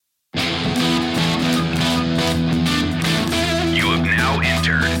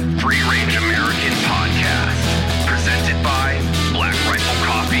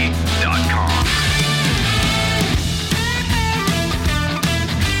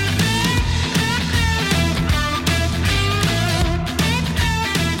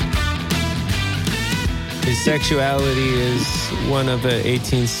Homosexuality is one of the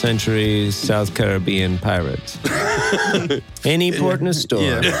 18th century South Caribbean pirates. Any port in a store.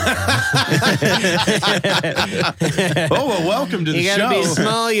 Yeah. Oh, well, welcome to the show. You gotta be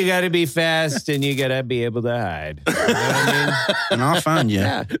small, you gotta be fast, and you gotta be able to hide. You know what I mean? And I'll find you.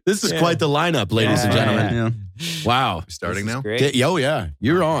 Yeah. This is quite the lineup, ladies and gentlemen. Yeah. Wow. Starting now? Great. Oh, yeah.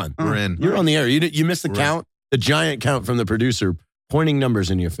 You're on. We're in. You're on the air. You missed the We're count, the giant count from the producer pointing numbers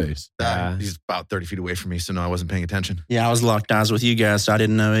in your face. He's about 30 feet away from me, so no, I wasn't paying attention. Yeah, I was locked eyes with you guys, so I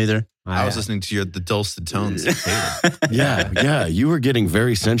didn't know either. I was listening to the dulcet tones of Caleb. Yeah. You were getting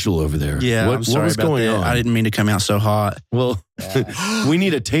very sensual over there. Yeah, What I'm sorry was about going that. on? I didn't mean to come out so hot. Well, we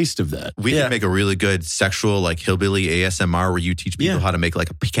need a taste of that. We Yeah. could make a really good sexual, like hillbilly ASMR where you teach people Yeah. how to make like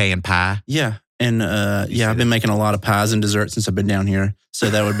a pecan pie. Yeah. And I've been making a lot of pies and desserts since I've been down here. So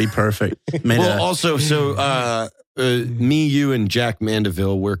that would be perfect. Well, also, me, you, and Jack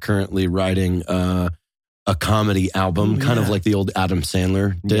Mandeville, we're currently writing a comedy album, kind of like the old Adam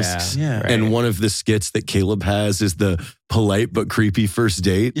Sandler discs. Yeah. Right. And one of the skits that Caleb has is the polite but creepy first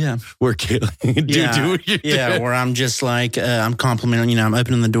date. Yeah. Where Caleb, do what you Yeah, did. where I'm just like, I'm complimenting, I'm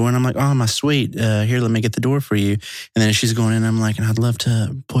opening the door and I'm like, oh, my sweet, here, let me get the door for you. And then she's going in and I'm like, and I'd love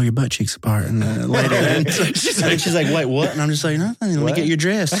to pull your butt cheeks apart. And later, and she's like, wait, what? And I'm just like, nothing, let me get your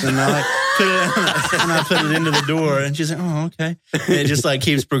dress. And I like, put it into the door and she's like, oh, okay. And it just like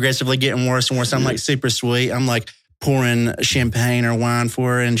keeps progressively getting worse and worse. I'm like super sweet. I'm like pouring champagne or wine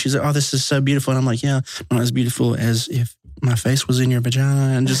for her and she's like, oh, this is so beautiful. And I'm like, yeah, not as beautiful as if my face was in your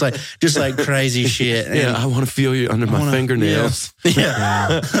vagina, and just like crazy shit. And Yeah, I want to feel you under my fingernails.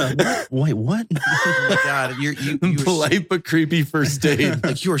 Yeah. Wait, what? Oh my God, you were Polite but creepy first date.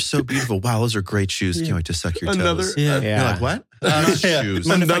 like, you are so beautiful. Wow, those are great shoes. Can't wait to suck your toes. Yeah. You're like, what? Shoes.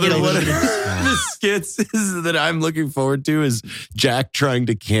 Another get one of a the skits is that I'm looking forward to is Jack trying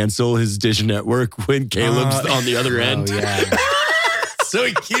to cancel his Dish Network when Caleb's on the other end. yeah. So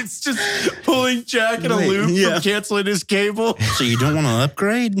he keeps just pulling Jack in a loop Yeah. from canceling his cable. So you don't want to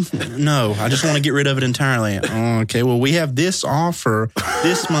upgrade? No, I just want to get rid of it entirely. Okay, well, we have this offer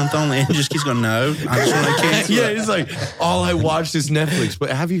this month only. And just keeps going, no, I just want to cancel Yeah, it. he's like, all I watched is Netflix. But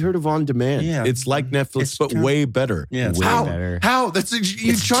have you heard of On Demand? Yeah. It's like Netflix, It's but kind of- way better. Yeah, it's Way How? better. How? That's you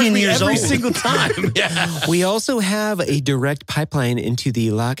It's charge 10 me years every old. single time. Yeah. We also have a direct pipeline into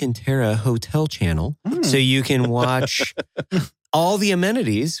the La Cantera Hotel channel, so you can watch all the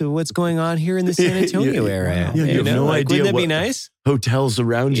amenities of what's going on here in the San Antonio area. Yeah, you have no idea Wouldn't that be what- nice? Hotels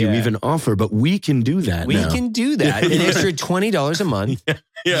around you Yeah. even offer, but we can do that We now. can do that. An extra $20 a month.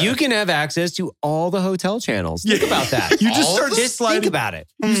 Yeah. You can have access to all the hotel channels. Think about that. You just start Just sliding. think about it.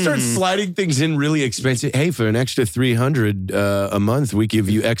 You start sliding things in really expensive. Hey, for an extra $300 a month, we give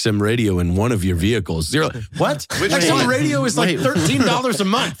you XM radio in one of your vehicles. You're like, what? XM radio is like $13 a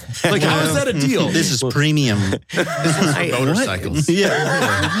month. Like, how is that a deal? This is premium. Motorcycles.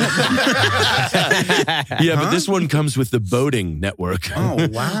 Yeah. Yeah, but this one comes with the boating network. Oh,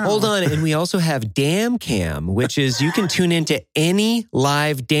 wow. Hold on. And we also have Dam Cam, which is you can tune into any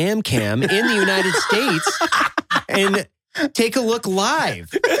live Dam Cam in the United States and take a look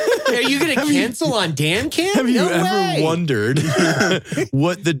live. Are you going to cancel on Dam Cam? Have you No ever way. wondered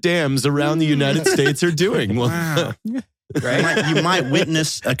what the dams around the United States are doing? Well, Wow. Right? You might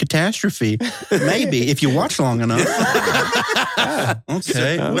witness a catastrophe, maybe, if you watch long enough.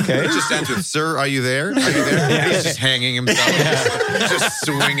 Okay. Okay. It just ends with, sir, are you there? Are you there? He's just hanging himself, just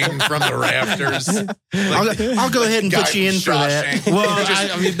swinging from the rafters. I'll go ahead and put you in for that. Well, He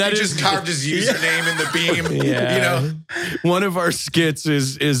just, I mean, that he is just carved his username in the beam. Yeah. You know, one of our skits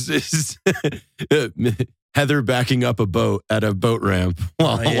is Heather backing up a boat at a boat ramp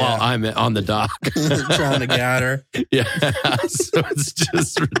while I'm on the dock. Trying to guide her. Yeah, so it's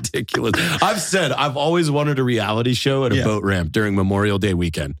just ridiculous. I've always wanted a reality show at a boat ramp during Memorial Day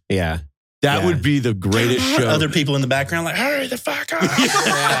weekend. Yeah. That would be the greatest show. Other people in the background like, hurry the fuck up.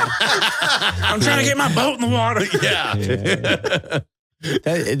 I'm trying to get my boat in the water.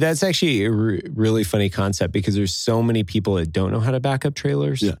 That's actually a really funny concept because there's so many people that don't know how to back up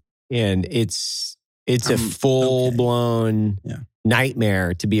trailers. Yeah. And it's a full-blown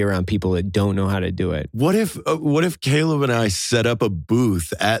nightmare to be around people that don't know how to do it. What if Caleb and I set up a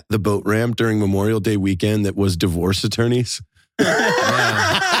booth at the boat ramp during Memorial Day weekend that was divorce attorneys?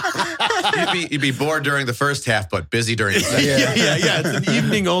 you'd be bored during the first half, but busy during the second. Yeah. It's an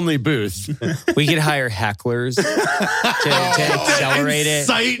evening only booth. We could hire hecklers to accelerate it.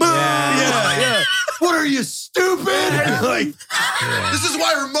 Incite. Yeah. What are you, stupid? Like, This is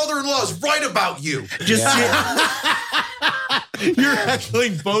why her mother-in-law is right about you. Just you're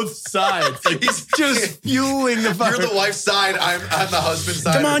heckling both sides. Like, he's just fueling the fire. You're the wife's side. I'm the husband's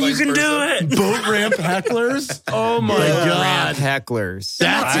side. come or on, you vice can versa. do it. Boat ramp hecklers. Oh my Boat god, ramp hecklers.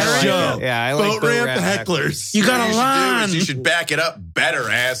 that's I a like show. it. Yeah, I like boat ramp hecklers. You What got you a should do line. is you should back it up better,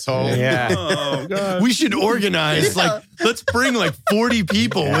 asshole. Yeah. Oh god. We should organize. Like, let's bring like 40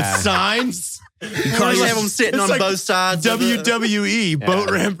 people with Yeah. signs. Because you have them sitting It's on like both sides. of the- WWE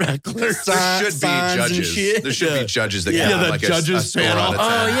boat ramp hecklers. There should be signs and judges. shit. There should be judges that Yeah, count the like judges a score panel. out of 10.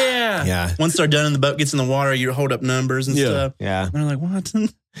 Oh yeah. Yeah. Once they're done and the boat gets in the water, you hold up numbers and Yeah. stuff. Yeah. And they're like, what?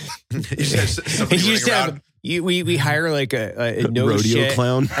 You just have somebody You used to running have, around. we hire like a no rodeo shit.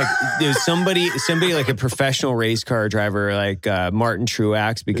 clown. Like, there's somebody like a professional race car driver like Martin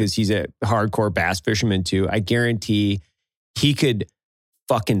Truax, because he's a hardcore bass fisherman too. I guarantee he could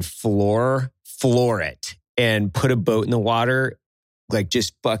fucking floor it and put a boat in the water, like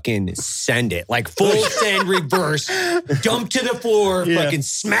just fucking send it, like full send reverse, dump to the floor, Yeah. fucking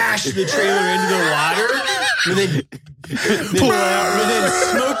smash the trailer into the water, and then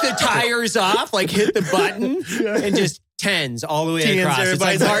smoke the tires off, like hit the button, and just tens all the way Tens, across. It's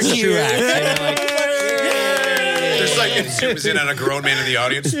like everybody's Martin like, Truax. yeah. You know, like, There's like, it zooms in on a grown man in the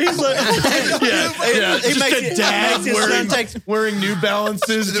audience. He's like, Yeah, He just makes a it- dad makes his son take- wearing New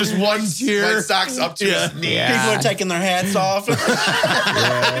Balances, just one tear. White socks up to his knee. Yeah. People are taking their hats off.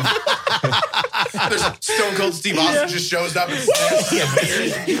 There's Stone Cold Steve Austin just shows up and smashes a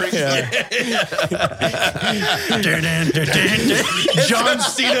beer and drinks John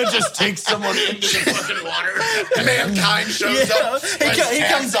Cena just takes someone into the fucking water. Mankind shows up. He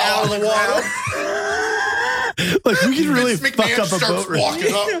comes out of the water. Like, we can really Vince fuck McMahon up a starts boat ramp.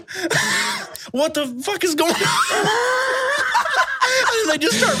 walking up. What the fuck is going on? And they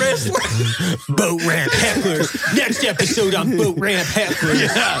just start wrestling. Boat ramp hecklers. Next episode on Boat Ramp Hecklers.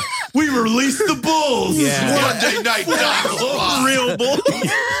 Yeah, we released the bulls. Yeah. Monday Night Dynamite. Real bull.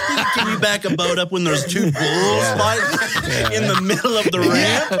 Can you back a boat up when there's two bulls fighting in the middle of the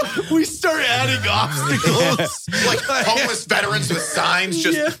ramp? We start adding obstacles. Like homeless veterans with signs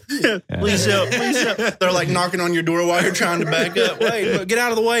just Please help, please help. They're like knocking on your door while you're trying to back up. Wait, get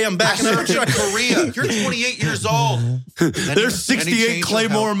out of the way. I'm I backing up. served in Korea. You're 28 years old. There's 68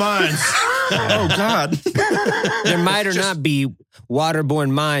 Claymore mines. Oh, God. There might or not be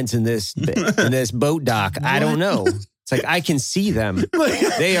waterborne mines in this boat dock. I don't know. It's like I can see them.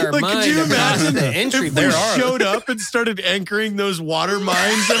 They are Like, mine could you across imagine the entry. if we showed up and started anchoring those water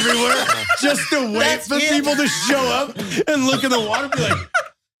mines everywhere just to wait That's for it. people to show up and look in the water and be like,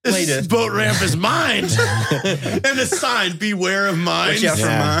 this boat ramp is mine. And a sign, beware of mines. Watch out for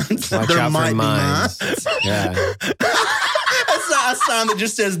Yeah. mines. Watch There out might for be mines. mines. Yeah, That's not a sign that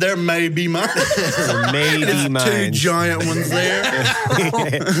just says there may be mines. maybe Two mines. giant ones there.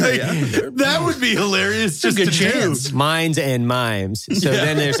 That would be hilarious just good to chance. do. Mines and mimes. So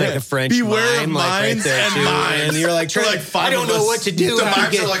then there's like a French Beware of mime, like right mines there and too. mimes. And you're like, For like five I don't of know us. what to do. The How to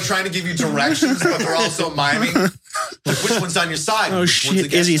mimes get- are like trying to give you directions, but they're also miming. Like, which one's on your side? Oh, Which one's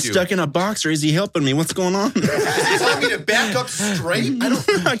shit. Is he against you? stuck in a box or is he helping me? What's going on? Is he telling me to back up straight? I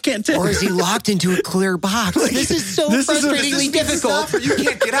don't. I can't tell. or is he locked into a clear box? This is so this is a- frustratingly difficult. You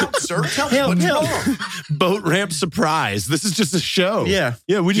can't get out, sir. Tell me what's wrong. Boat ramp surprise. This is just a show. Yeah.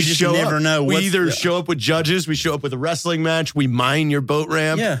 Yeah, we You just, just show never up. know We what's- either yeah. show up with judges, we show up with a wrestling match, we mine your boat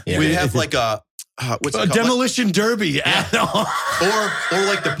ramp. Yeah. We have like a what's A it called? demolition derby. Or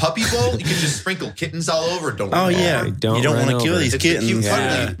like the puppy bowl. You can just sprinkle kittens all over. Don't. Oh, worry. yeah. Don't you don't run want to kill over. these It's the cute kittens.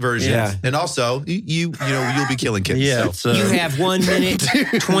 cuddly version, Yeah. and also you know you'll be killing kittens. Yeah. so. It's, You have 1 minute,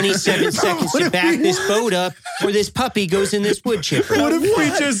 27 seconds to back this boat up, or this puppy goes in this wood chipper. What if we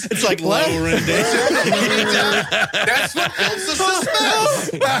just it's like lowering down. That's what builds the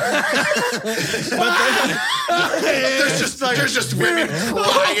suspense. There's just women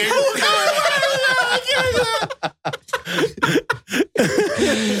crying.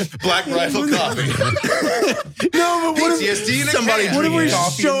 Black Rifle Coffee. No, but what if PTSD in a Somebody can. What if we Drinking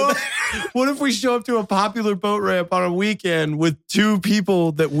coffee show up? What if we show up to a popular boat ramp on a weekend with two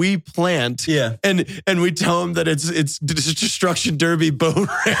people that we plant? Yeah. and we tell them that it's destruction derby boat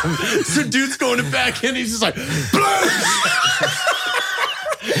ramp. So dude's going to back in. He's just like,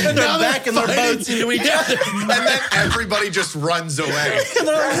 And they're backing their boats into each other. And then everybody just runs away.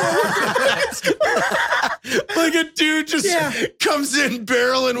 Like a dude just comes in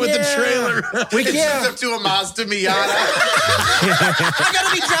barreling with the trailer. It's just up to a Mazda Miata. I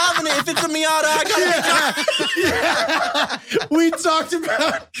gotta be driving it. If it's a Miata, I gotta be driving. We talked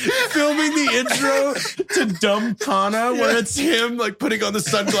about filming the intro to Dumb Kana, where it's him like putting on the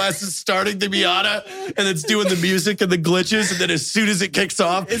sunglasses, starting the Miata, and it's doing the music and the glitches, and then as soon as it kicks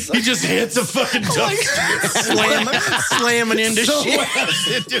off, he just hits a fucking dumpster. slamming into shit.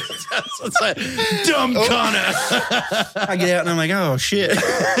 It's like, Dumb Kana. I get out and I'm like, oh shit.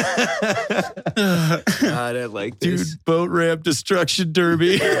 God, I like this. Dude, boat ramp destruction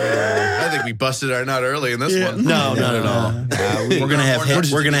derby. I think we busted our nut early in this one. No, not at all. We're gonna have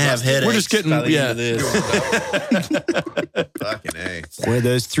headaches. We're just getting by the end of this. Fucking A. Boy,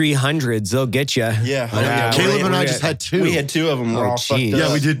 those 300s, they'll get you. Yeah. Caleb and I just had two. We had two of them. We're all fucked geez. up.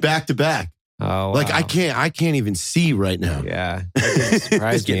 Yeah, we did back to back. Oh, Like wow. I can't even see right now. Yeah. That didn't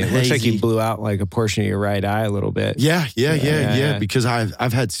surprise me. It looks like you blew out like a portion of your right eye a little bit. Yeah. Because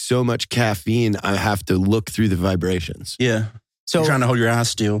I've had so much caffeine, I have to look through the vibrations. Yeah. So You're trying to hold your eyes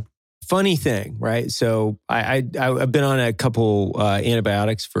still. funny thing, right? So I've been on a couple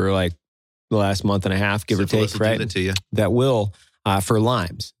antibiotics for like the last month and a half, give Syphilis or will take, do that right? to you. That will for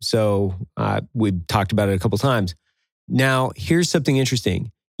Lyme's. So we've talked about it a couple times. Now, here's something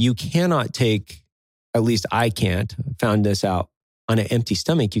interesting. You cannot take, at least I can't, found this out, on an empty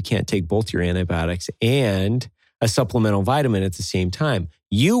stomach, you can't take both your antibiotics and a supplemental vitamin at the same time.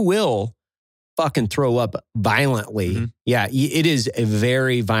 You will fucking throw up violently. Mm-hmm. Yeah, it is a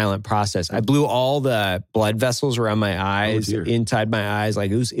very violent process. I blew all the blood vessels around my eyes, inside my eyes. Like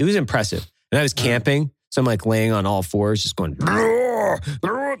it was impressive. And I was camping, so I'm like laying on all fours, just going.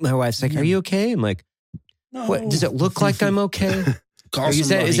 My wife's like, "Are you okay?" I'm like, No. "What does it look like? I'm okay." Call Is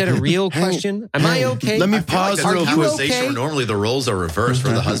that a real question? Am I okay? Let me I feel like pause that's real a quick. conversation Okay? where normally the roles are reversed,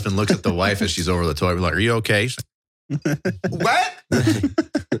 where the husband looks at the wife as she's over the toilet, like, "Are you okay?" She's like, what?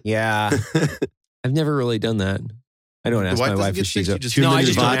 Yeah, I've never really done that. I don't ask wife my doesn't wife get if she's sick, you okay. just No, I too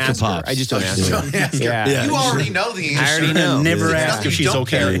just many don't vodka ask her. pops. I just don't ask her. Don't ask her. Yeah. You already know the answer. I already know. Never It's ask not if you she's don't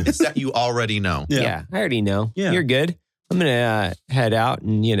okay. care, it's that you already know. Yeah, I already know. Yeah. You're good. I'm gonna head out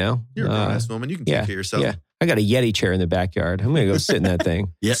and You're a grown-ass woman. You can take care of yourself. Yeah, I got a Yeti chair in the backyard. I'm gonna go sit in that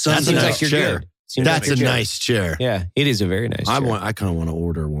thing. Yeah, Sounds that's a Seems nice like you're chair. good. Seems That's like a you're good. nice chair. Yeah, it is a very nice chair. I kind of want to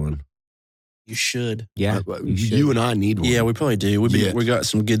order one. You should. Yeah, You and I need one. Yeah, we probably do. We got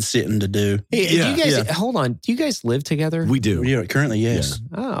some good sitting to do. Hey, do you guys Yeah. hold on? Do you guys live together? We do. Yeah, currently, yes.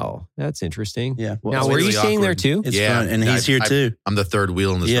 Oh, that's interesting. Yeah. Now, it's were you really staying there awkward. too? It's fun, and he's here too. I'm the third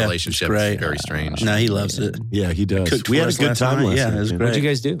wheel in this Yeah, relationship. it's great. It's very strange. No, he loves it. Yeah, he does. Cooked We for had a us good last time night. last Yeah, night. it was man. great. What'd you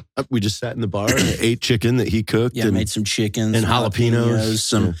guys do? We just sat in the bar and ate chicken that he cooked. Yeah, and made some chickens and jalapenos.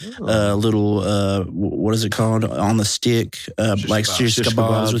 some little what is it called on the stick, like shish Shish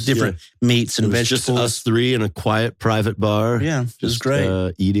kebabs with kebabs, different meats and It was just vegetables. us three in a quiet private bar. Yeah, it was just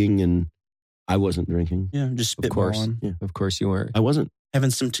great. eating, and I wasn't drinking. Yeah, just Of course, spitballing, Yeah. of course you weren't. I wasn't.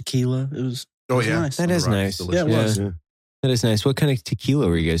 having some tequila. It was nice. That is nice. Yeah, it was. Yeah. That is nice. What kind of tequila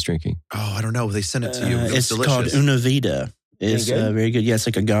were you guys drinking? Oh, I don't know. They sent it to you. It was It's delicious. called Una Vida. It's Any good? very good. Yeah, it's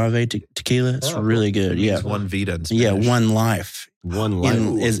like agave tequila. It's really good. Yeah, It's one Vita in yeah, Spanish. one life. One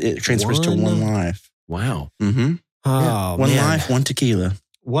life. It transfers to One- one life. Wow. Mm-hmm. Oh, One man. life, one tequila.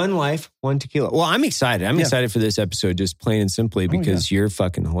 One life, one tequila. Well, I'm excited. I'm Yeah. excited for this episode, just plain and simply because you're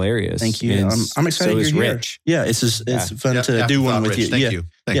fucking hilarious. Thank you. And I'm excited So is you're here. Rich. Yeah, it's fun Yeah, to do one with Rich. you. Thank yeah. you.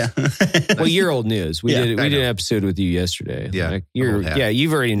 Yeah. Well, you're old news. We Yeah, did I an know. episode with you yesterday. Yeah, Like, I'm old hat.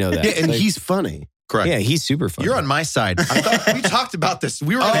 you've already know that. Yeah, and Like, he's funny. Correct. yeah, he's super fun. You're on my side. I thought we talked about this.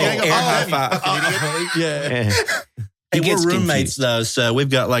 We were going to hang up. Yeah. Hey, He gets we're roommates though, so we've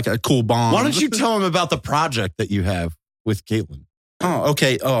got like a cool bond. Why don't you tell him about the project that you have with Caitlin? Oh,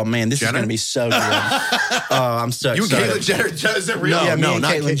 okay. Oh man, this Jenner? is going to be so good. Oh, I'm so You and excited. Caitlyn Jenner, is it real? Yeah, me and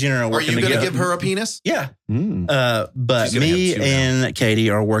not Caitlyn Jenner are Are working you going to together. give her a penis? Yeah. Mm. But She's gonna me have two now. and Katie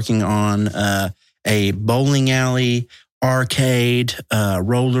are working on a bowling alley, arcade,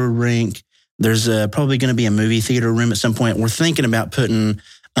 roller rink. There's probably going to be a movie theater room at some point. We're thinking about putting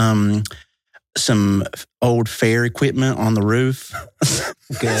some old fair equipment on the roof.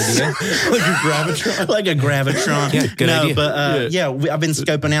 Good idea. Like a Gravitron? Like a Gravitron. Yeah, good idea. But I've been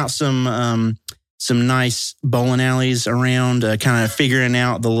scoping out some nice bowling alleys around, kind of figuring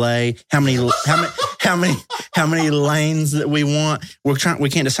out the lay, how many lanes that we want. We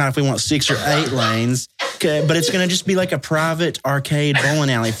can't decide if we want 6 or 8 lanes but it's going to just be like a private arcade bowling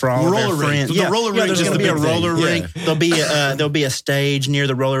alley for all of our Roller rink. friends. The roller rink there's is going to the be a big thing. roller Yeah. rink. There'll be a stage near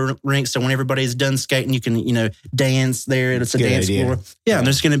the roller rink, so when everybody's done skating, you can dance there. It's a Good dance idea. floor. Yeah, and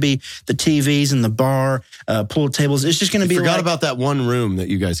there's going to be the TVs and the bar, pool tables. It's just going to be Forgot like, about that one room that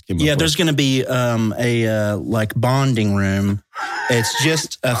you guys came up yeah. with. There's going to be a like bonding room. It's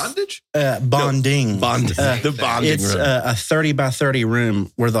just a Bondage? bonding. the bonding It's room. a 30 by 30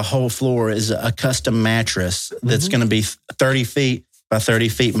 room where the whole floor is a custom mattress that's going to be 30 feet by 30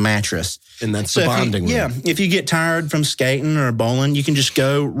 feet mattress. And that's So the if you- bonding room. Yeah, if you get tired from skating or bowling, you can just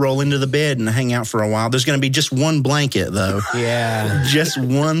go roll into the bed and hang out for a while. There's going to be just one blanket though. Yeah. Just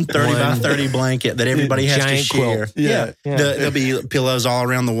one 30 by 30 blanket that everybody has to Giant share. quilt. Yeah. There'll be pillows all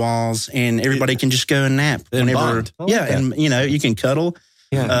around the walls, and everybody can just go and nap And whenever. bond. I like Yeah, that. and you can cuddle.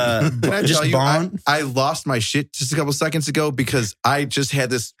 Yeah. Can I Just tell you, bond. I lost my shit just a couple seconds ago because I just had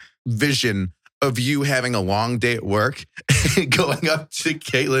this vision of you having a long day at work, going up to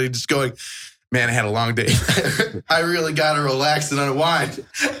Caitlin and just going, man, I had a long day. I really got to relax and unwind.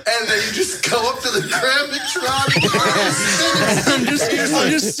 And then you just go up to the Gravitron. I'm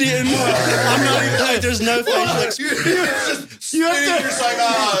just sitting. I'm not even like, there's no facial expression. You have to, you're just like,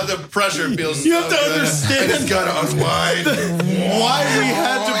 the pressure feels You have to understand. I just got to unwind. Why we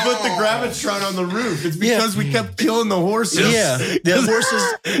had to put the Gravitron on the roof? It's because we kept killing the horses. Yeah,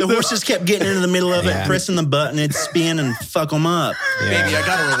 the horses kept getting into the middle of it, Yeah. pressing the button, it'd spin and fuck them up. Baby, I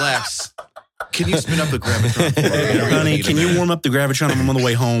got to relax. Can you spin up the Gravitron for me? I really Honey, need can a you minute. warm up the Gravitron? I'm on the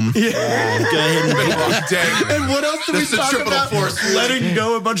way home. Yeah, go ahead and Been a long day. And what else did we That's the talk triple about? force. Letting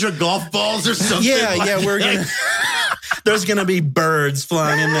go a bunch of golf balls or something? yeah, we're gonna. There's gonna be birds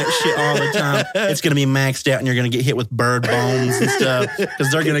flying in that shit all the time. It's gonna be maxed out, and you're gonna get hit with bird bones and stuff because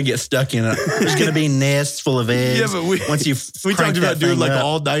they're gonna get stuck in it. There's gonna be nests full of eggs. Yeah, but once you we crank talked about that doing thing like up.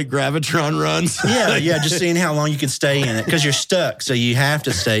 all-night Gravitron runs. Yeah, just seeing how long you can stay in it because you're stuck, so you have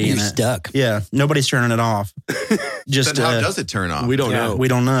to stay in You're it. stuck. Yeah, nobody's turning it off. Just Then how does it turn off? We don't Yeah. know. we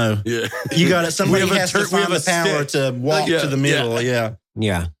don't know. Yeah. You got it. Somebody We have a has tur- to we find have the a power stick. to walk Yeah, to the middle. Yeah.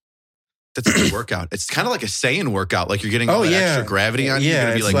 Yeah. That's a good workout. It's kind of like a Saiyan workout. Like you're getting all Oh, that yeah. extra gravity on you. Yeah, You're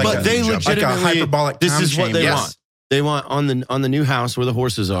gonna be it's like, like But they jump. legitimately, Like a hyperbolic this time is what they chamber. want. They want on the new house where the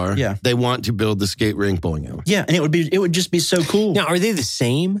horses are. Yeah. They want to build the skate rink bowling alley. Yeah, and it would just be so cool. Now, are they the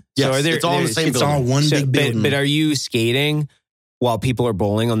same? Yes, are there, it's all in the there's- same it's all one so- big but, building. but are you skating while people are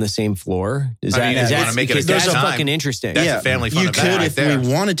bowling on the same floor? Is I that, mean, is you that wanna make it a because good that's time. fucking interesting. That's a family fun you event could right if there. we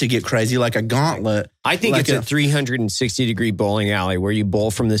wanted to get crazy, like a gauntlet. I think Like it's a 360-degree bowling alley where you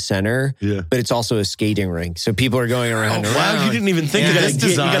bowl from the center, Yeah. but it's also a skating rink. So people are going around. Oh, wow, around. you didn't even think of Yeah. this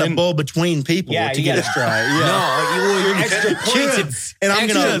You got to design. bowl between people Yeah, to you get a gotta- strike. Yeah. No, you're extra points. Kids. And I'm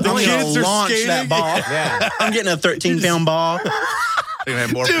Extra- the gonna kids are launch skating. that ball. Yeah. I'm getting a 13-pound ball. You're gonna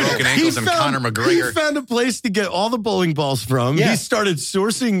have more Dude, broken ankles than Conor He McGregor. found a place to get all the bowling balls from. Yeah. He started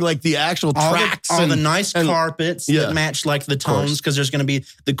sourcing like the actual All tracks. the and- nice and- carpets Yeah. that match like the course. tones because there's going to be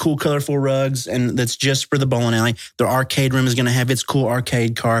the cool colorful rugs and that's just for the bowling alley. The arcade room is going to have its cool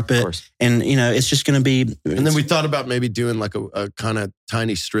arcade carpet course. and it's just going to be. And then we thought about maybe doing like a kind of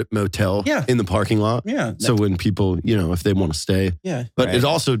tiny strip motel Yeah. in the parking lot. Yeah. So when people, if they want to stay. Yeah. But Right. it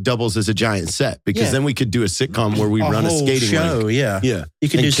also doubles as a giant set because Yeah. then we could do a sitcom where we run a whole skating show. rink. Yeah. Yeah. You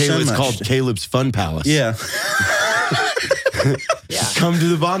could And do so Caleb- much. It's called Caleb's Fun Palace. Yeah. Come to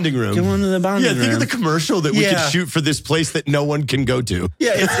the bonding room. Go into the bonding Yeah, think room. of the commercial that we Yeah. could shoot for this place that no one can go to.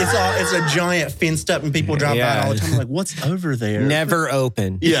 Yeah, it's a giant fenced up and people drive by Yeah. all the time. Like, what's over there? Never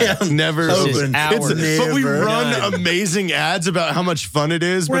open. Yeah, Yeah. never This is open. our But we never run done. amazing ads about how much fun it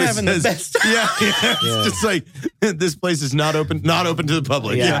is. We're but it having the says, best time. Yeah, it's just like this place is not open to the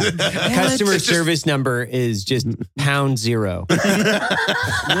public. Yeah. Customer It's just- service number is just £0.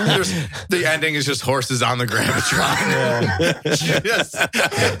 The ending is just horses on the Gravitron. just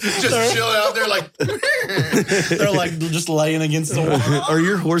chilling out there like They're like just laying against the wall. Are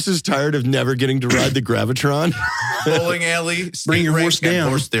your horses tired of never getting to ride the Gravitron? bowling alley, Bring your skate horse rink, and down.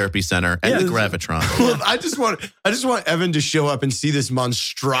 horse therapy center, and the Gravitron. Well, I just want Evan to show up and see this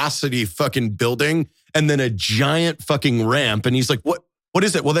monstrosity fucking building and then a giant fucking ramp. And he's like, what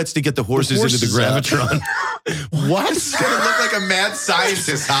is it? Well, that's to get the horses into the horses up. Gravitron. What? It's gonna look like a mad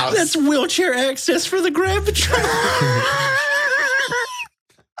scientist house. That's wheelchair access for the Gravitron.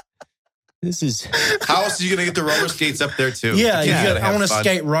 This is How else are you gonna get the roller skates up there too? Yeah, You gotta I have want to fun.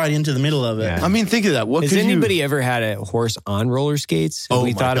 skate right into the middle of it. Yeah. I mean, think of that. What Has could anybody ever had a horse on roller skates? Have Oh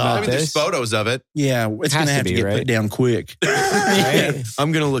we my thought God. I about mean, there's this? photos of it. Yeah, it's Has going to to have to be, get right? put down quick. Right?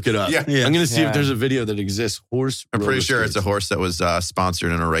 I'm going to look it up. Yeah. Yeah. I'm going to see Yeah. if there's a video that exists. Horse. I'm pretty roller sure it's a skates. horse that was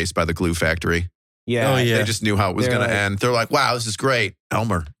sponsored in a race by the Glue Factory. Yeah. Oh, yeah. They just knew how it was They're going like- to end. They're like, wow, this is great.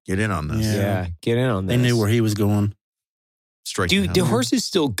 Elmer, get in on this. Yeah. Get in on this. They knew where he was going. Straight Do to hell. horses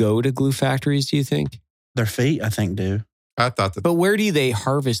still go to glue factories, do you think? Their feet, I think, do. I thought that. But where do they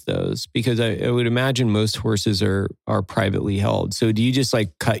harvest those? Because I would imagine most horses are privately held. So do you just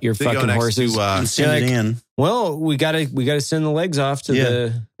like cut your They go fucking next horses? to, And send it like- in. Well, we gotta send the legs off to Yeah.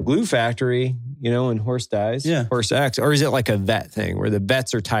 the glue factory, when horse dies. Yeah. Horse X. Or is it like a vet thing where the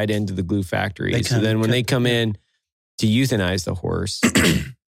vets are tied into the glue factory? They So come- then when cut- they come in to euthanize the horse,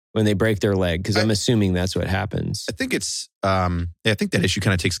 when they break their leg, because I'm assuming that's what happens. I think it's, I think that issue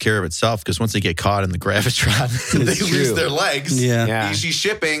kind of takes care of itself because once they get caught in the gravitron, they It's lose true. their legs. Yeah. Yeah. Easy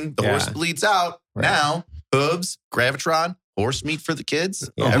shipping. The Yeah. horse bleeds out. Right. Now, hooves, gravitron, horse meat for the kids.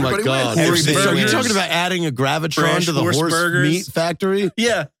 Yeah. Oh my Everybody God. wins. Everybody So you're wins. talking about adding a Gravitron Fresh to the horse horse burgers. meat factory?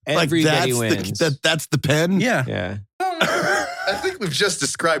 Yeah. Everybody like wins. that's the pen? Yeah. Yeah. I think we've just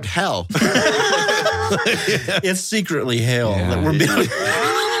described hell. It's secretly hell Yeah. that we're building.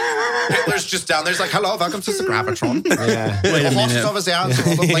 Hitler's just down there. He's like, hello, welcome to the gravitron. Yeah. Wait a The horses minute. over there on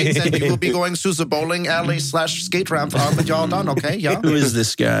the plates, and you will be going to the bowling alley / skate ramp on the Jordan. Okay, yeah. Who is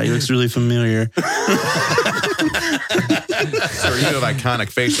this guy? He looks really familiar. Sir, you have iconic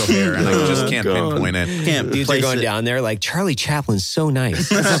facial hair, and I just can't God. pinpoint it. Can't Dudes are place going it. down there like Charlie Chaplin's so nice.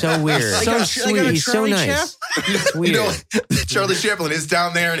 That's so weird. I so got a sweet. He's so Charlie nice. It's weird. You know, Charlie Chaplin is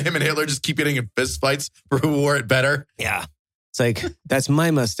down there, and him and Hitler just keep getting in fist fights for who wore it better. Yeah. It's like, that's my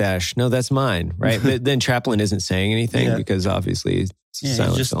mustache. No, that's mine. Right. But then Chaplin isn't saying anything Yeah. because obviously he's a Yeah,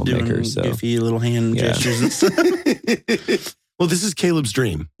 silent he's just filmmaker. doing So goofy little hand Yeah. gestures and stuff. Well, this is Caleb's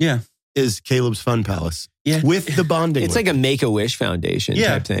dream. Yeah. Is Caleb's Fun Palace. Yeah. With the bonding. it's like a Make-A-Wish Foundation Yeah.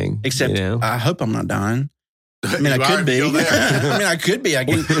 type thing. Except you know? I hope I'm not dying. I mean, You I are could be. still there. I mean, I could be. I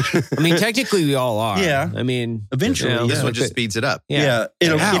guess. I mean, technically we all are. Yeah. I mean, Eventually, you know, This Yeah. one just speeds it up. Yeah.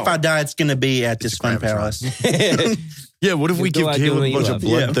 It'll, How? if I die, it's going to be at this It's fun Gravitron. palace. yeah, what if we Go give out Caleb doing a what bunch you of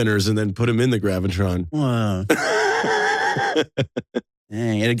love. blood Yeah. thinners and then put him in the Gravitron? Whoa.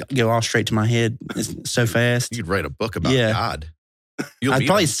 Dang, it'll go all straight to my head. It's so fast. You could write a book about Yeah. God. You'll I'd meet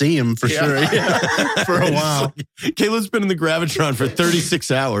probably him. see him for Yeah. sure. Yeah. For a It's while. like, Caleb's been in the Gravitron for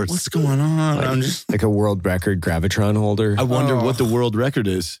 36 hours. What's going on? I'm just. like a world record Gravitron holder. I wonder Oh. what the world record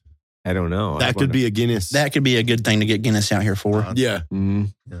is. I don't know. That could be a Guinness. That could be a good thing to get Guinness out here for. yeah. Mm.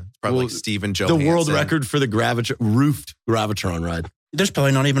 Yeah. It's probably Well, like Stephen The Johansson. world record for the roofed Gravitron ride. There's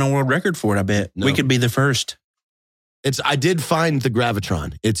probably not even a world record for it, I bet. No. We could be the first. I did find the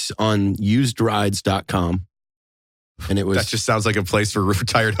Gravitron. It's on usedrides.com. And it was That just sounds like a place for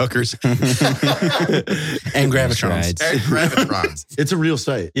retired hookers. And Gravitrons. Rides. And Gravitrons. it's a real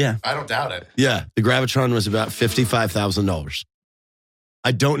site. Yeah. I don't doubt it. Yeah. The Gravitron was about $55,000.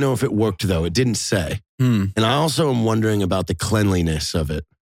 I don't know if it worked though. It didn't say. And I also am wondering about the cleanliness of it.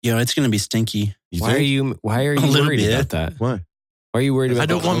 Yo, it's going to be stinky. You Why are think? you A little worried bit. about that? Why? Why are you worried about I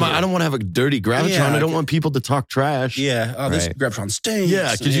don't want to have a dirty Gravitron. Yeah, I don't want people to talk trash. Yeah. Oh, this Right. Gravitron stinks.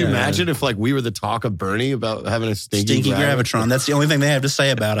 Yeah, could you Yeah. imagine if like we were the talk of Bernie about having a stinky, Stinky Gravitron. That's the only thing they have to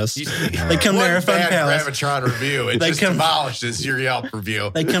say about us. They come to our One fun bad palace. Gravitron review. It They just come- demolishes your Yelp review.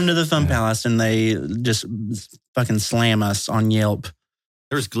 They come to the Fun Palace and they just fucking slam us on Yelp.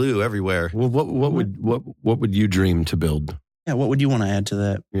 There's glue everywhere. Well, what would you dream to build? Yeah, what would you want to add to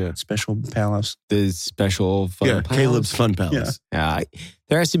that Yeah. special palace? the special fun Yeah, palace? Caleb's Fun Palace.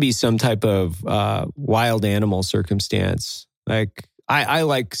 There has to be some type of wild animal circumstance. Like I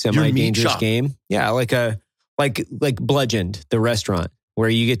like semi-dangerous shop. game. Yeah, like Bludgeoned, the restaurant, where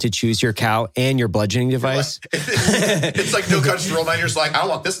you get to choose your cow and your bludgeoning device. It's like No Country for Old Men. You're just like, I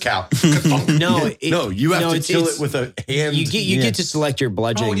want this cow. No, No, you have to it's- kill it's- it with a hand. You get to select your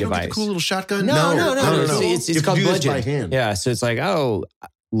bludgeoning Oh, you don't get device. the cool little shotgun? No. no. It's You called can do this bludgeon. by hand. Yeah, so it's like, oh,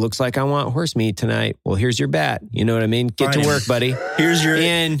 looks like I want horse meat tonight. Well, here's your bat. You know what I mean? Get Fight to him. work, buddy. Here's your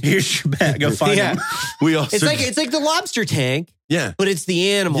And bat. Go find yeah, him. We also it's like the lobster tank, yeah, but it's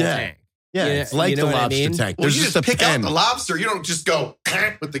the animal Yeah. tank. yeah. Yeah, It's like you know the what I lobster mean? tank. Well, There's you just just a pick out pen. the lobster. You don't just go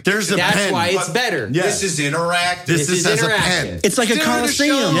with the There's a That's pen. why it's But better. Yeah. This is interactive. This is as a interactive. pen. It's like a Doing a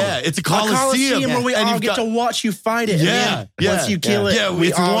coliseum. show. Yeah, it's a A coliseum, coliseum where we and all you've get got- to watch you fight it. Yeah, And then once you kill it, Yeah, we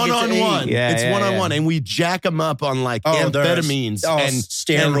it's all one get to on one. eat. Yeah, It's yeah, one on yeah. one, and we jack them up on like Oh, there's- amphetamines oh, and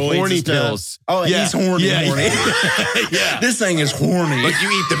steroids and horny and stuff. pills. Oh, yeah. he's horny. Yeah, horny. yeah. This thing is horny. Like you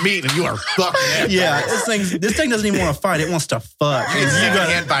eat the meat and you are fucking it. Yeah, this thing doesn't even want to fight. It wants to fuck.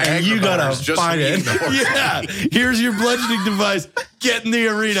 And you gotta fight it. Yeah, here's your bludgeoning device. Get in the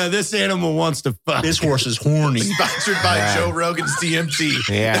arena. This animal wants to fuck. This horse is horny. Sponsored by Joe Rogan's DMT.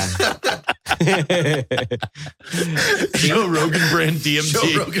 Yeah. Joe Rogan brand DMT.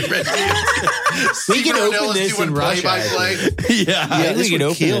 Joe Rogan brand We can open this in Russia. Yeah. We could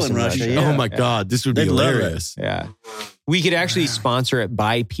open kill this in Russia. Yeah. Oh my God, this would be They'd love it. hilarious. Yeah. We could actually sponsor it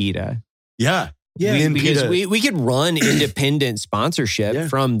by PETA. Yeah. Because we could run independent sponsorship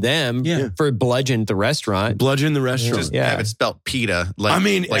from them for Bludgeon the restaurant. Bludgeon the restaurant. Just have it spelled PETA. Like, I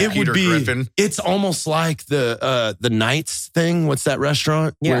mean, like it Peter would be. Griffin. It's almost like the Knights thing. What's that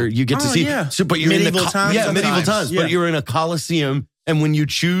restaurant where you get to see? Yeah. So, but you're Medieval in the times. Yeah, medieval times. Yeah. But you're in a coliseum, and when you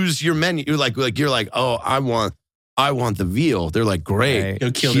choose your menu, you're like, oh, I want the veal. They're like, great. Right. Go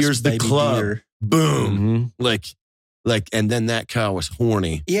kill Here's this the baby club. deer. Boom. Like, and then that cow was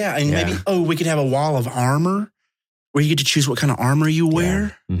horny. Yeah, and maybe we could have a wall of armor where you get to choose what kind of armor you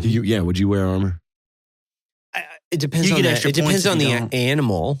wear. Would you wear armor? It depends You on get the, extra it depends points if on you the don't.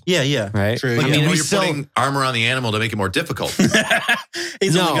 animal. Yeah. Right. True. But yeah. you know we you're putting armor on the animal to make it more difficult.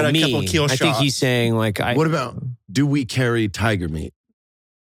 He's only got a me. couple kill I shots. think he's saying like, What about, do we carry tiger meat?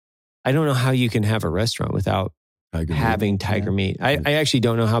 I don't know how you can have a restaurant without Tiger having tiger meat. I actually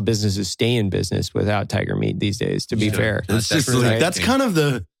don't know how businesses stay in business without tiger meat these days, to be fair. It's just That's like, right. that's kind of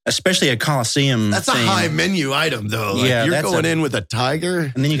the, especially a coliseum. that's a thing. high menu item though. Like, Yeah, you're that's going a- in with a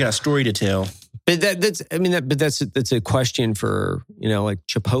tiger. And then you got a story to tell. But that's a question for, like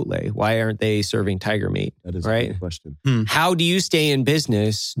Chipotle. Why aren't they serving tiger meat? That is Right. a good question. How do you stay in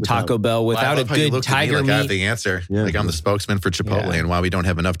business, Taco Bell, Well, I without a love how you good looked at me tiger like I have meat? the answer. Yeah. Like I'm the spokesman for Chipotle and why we don't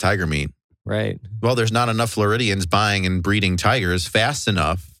have enough tiger meat. Right. Well, there's not enough Floridians buying and breeding tigers fast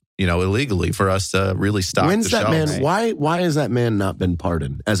enough, illegally for us to really stock When's the that shelves. man? Why has that man not been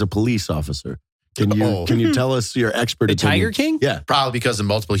pardoned as a police officer? Can you tell us your expert The opinion? Tiger King? Yeah. Probably because of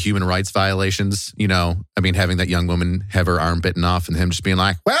multiple human rights violations. Having that young woman have her arm bitten off and him just being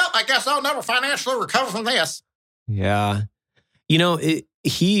like, well, I guess I'll never financially recover from this. Yeah.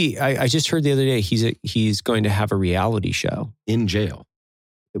 I just heard the other day he's going to have a reality show. In jail.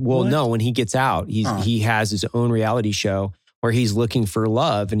 Well, What? no, when he gets out, he has his own reality show where he's looking for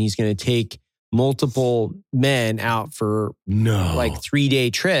love, and he's going to take multiple men out for No. 3-day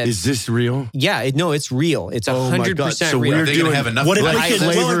trips. Is this real? Yeah, it's real. It's Oh my God. 100% So real. we're Are they going doing- to have enough? What if,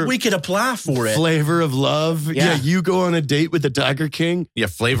 Like we could apply for it? Flavor of love. Yeah. You go on a date with the Tiger King.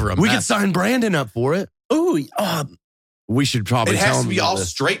 flavor of We could meth. sign Brandon up for it. Ooh, We should probably It tell has him to be about all this.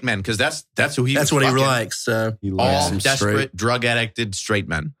 straight men because that's who he that's was what he fucking. likes. So He likes All them desperate, straight. drug addicted straight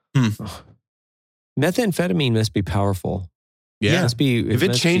men. Methamphetamine must be powerful. Yeah. It must be, If it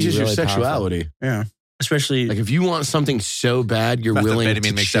must be changes your really powerful. sexuality, yeah, especially like if you want something so bad, you're willing to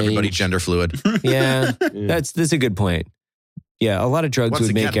Methamphetamine makes change. everybody gender fluid. Yeah, Yeah. that's a good point. Yeah, a lot of drugs Once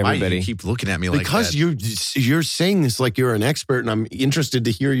would again, make why do everybody. you keep looking at me like Because that? you're saying this like you're an expert, and I'm interested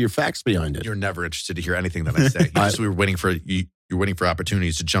to hear your facts behind it. You're never interested to hear anything that I say. You're waiting for you're waiting for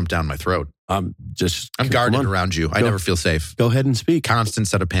opportunities to jump down my throat. I'm I'm guarded come on. around you. I Go. never feel safe. Go ahead and speak. Constant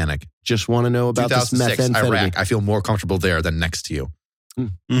set of panic. Just want to know about this 2006, methamphetamine. Iraq. I feel more comfortable there than next to you.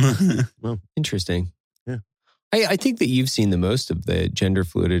 Interesting. Yeah. I think that you've seen the most of the gender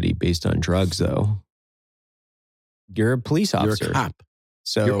fluidity based on drugs, though. You're a police You're officer. a cop.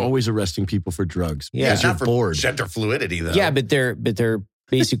 So You're always arresting people for drugs. Yeah. because you're not for bored. gender fluidity though. yeah, but they're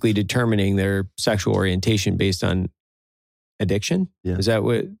basically determining their sexual orientation based on addiction. Yeah. Is that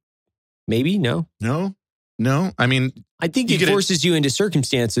what? Maybe no. no. I mean, I think You it get a- forces you into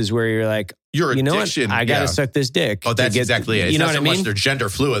circumstances where you're like, your you know what? addiction. I got to yeah. suck this dick. Oh, to that's get- exactly it. It's You know not what so I much mean? they're gender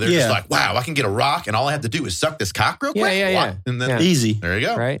fluid. They're Yeah. just like, wow, I can get a rock and all I have to do is suck this cock real Yeah, quick. yeah, yeah. And then Yeah. Easy. there you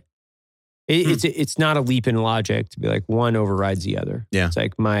go. Right? It's not a leap in logic to be like one overrides the other. Yeah. It's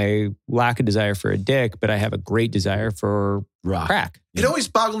like my lack of desire for a dick, but I have a great desire for Rock. crack. It always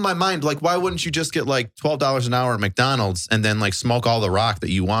boggled my mind. Like, why wouldn't you just get like $12 an hour at McDonald's and then like smoke all the rock that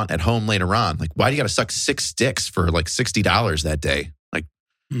you want at home later on? Like, why do you got to suck 6 dicks for like $60 that day? Like,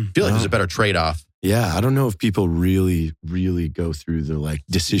 I feel like there's a better trade off. Yeah, I don't know if people really, really go through the like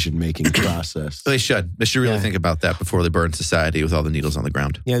decision-making process. They should. They should really Yeah. think about that before they burn society with all the needles on the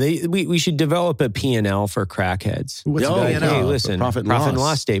ground. Yeah, we should develop a P&L for crackheads. What's Yo, a Like, P&L? hey, listen, Profit profit and and loss.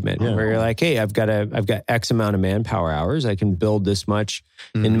 loss statement Yeah. where you're like, hey, I've got X amount of manpower hours. I can build this much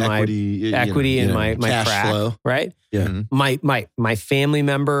in my equity and my cash crack, flow. right? Yeah. Mhm. My family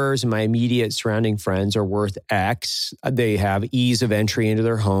members and my immediate surrounding friends are worth X. They have ease of entry into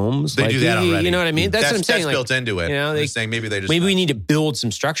their homes. They do that already. You know what I mean? That's what I'm saying. That's Like, built into it. you know, I'm they- just saying maybe they just maybe we need to build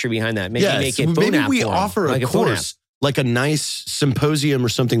some structure behind that. Maybe make it phone maybe app we form, offer like a phone app. course, like a nice symposium or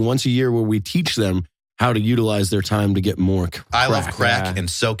something once a year where we teach them how to utilize their time to get more crack. I love crack, Yeah. and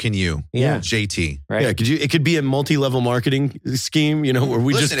so can you. Yeah. JT. Right? Yeah, it could be a multi-level marketing scheme, where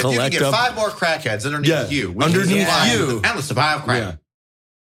we Listen, just if you can collect get up. 5 more crackheads underneath Yeah. you, we Underneath can survive you. with endless supply of crack.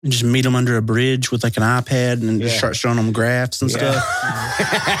 Yeah. And just meet them under a bridge with like an iPad and then just start showing them graphs and stuff.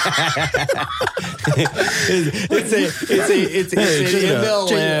 It's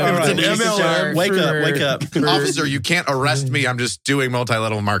an MLM. Wake up. Officer, you can't arrest me. I'm just doing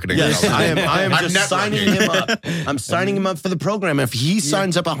multi-level marketing. Yes, I am I'm just signing him up. I'm signing him up for the program. If he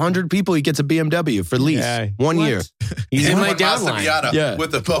signs up 100 people, he gets a BMW for lease. 1 year. He's in my Mazda downline. Miata Yeah.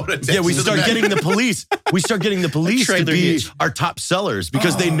 with the boat attached Yeah, we to the start back. getting the police. We start getting the police to Trailer be hitch. our top sellers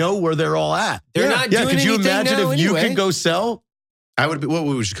because they know where they're all at. They're not doing could you anything imagine now if you anyway. could go sell? I would be, what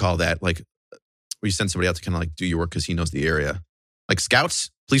would you call that? Like, where you send somebody out to kind of like do your work because he knows the area. Like scouts?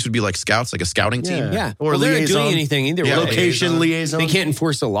 Police would be like scouts, like a scouting team. Yeah. Or Well, they're not liaison. doing anything either. Yeah, way. Location liaison. They can't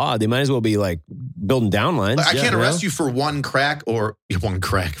enforce the law. They might as well be like building downlines. I can't arrest you for one crack or one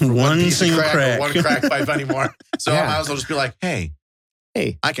crack. For One piece of single or crack. one crack pipe anymore. So Yeah. I might as well just be like, hey,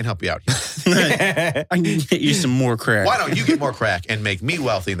 I can help you out here. I can get you some more crack. Why don't you get more crack and make me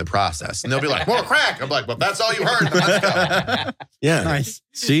wealthy in the process? And they'll be like, more crack. I'm like, well, that's all you heard. Let's go. Yeah. Nice.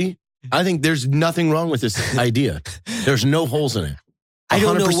 See, I think there's nothing wrong with this idea. There's no holes in it. I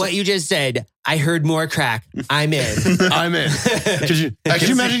don't know 100%. what you just said. I heard more crack. I'm in. I'm in. Could you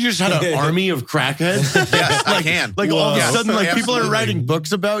imagine you just had an army of crackheads? Yes, I can. Like all of a Yes, sudden, like people are absolutely. writing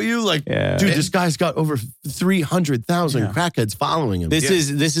books about you. Like, Yeah. dude, this guy's got over 300,000 crackheads following him. This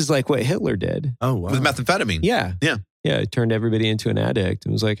is like what Hitler did. Oh, wow. With methamphetamine. Yeah. Yeah. Yeah. It turned everybody into an addict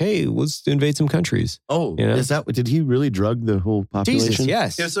and was like, hey, let's invade some countries. Oh, You know? is that, did he really drug the whole population? Jesus,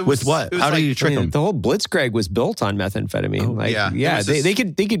 yes. Yeah, so it With was- what? it was How like- do you trick them? The whole Blitzkrieg was built on methamphetamine. Oh, like, yeah. It yeah, was they this-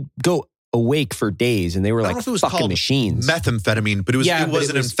 could go awake for days and they were I don't like know if it was fucking called machines. methamphetamine, but it was Yeah, it but was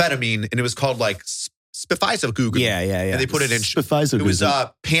it an was- amphetamine, and it was called like Spifizoguggen. Yeah. And they put it in. Pfizer It was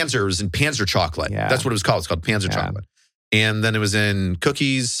visit. Panzers and Panzer chocolate. Yeah. That's what it was called. It's called Panzer Yeah. chocolate. And then it was in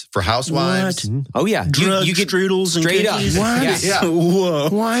cookies for housewives. Mhm. Oh yeah, Drug you get strudels and straight cookies. up. What? Yeah. Yeah. Whoa.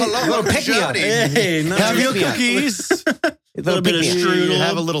 Hello, welcome to pick me up. Germany. Hey, nice. Have your pick me up. cookies. A little bit of You strudel.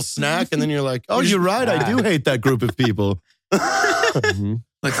 have a little snack, and then you're like, "Oh, you're right. I do hate that group of people." Mhm.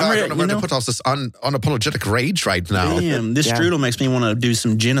 Like, I'm I ready- don't know where you to know- put all this unapologetic rage right now. Damn, this Yeah. strudel makes me want to do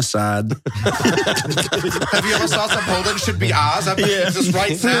some genocide. Have you ever saw some Poland should be ours? I'm just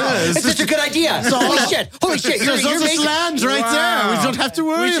right now. It's such a good idea. Holy shit! Holy shit! You're There's making land right there. We don't have to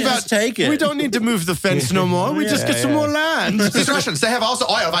worry We should about just take it. We don't need to move the fence no more. We just get some more land. These Russians, they have also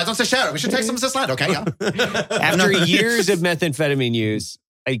oil. Why don't they share it? We should take some of this land, okay? Yeah. after years of methamphetamine use,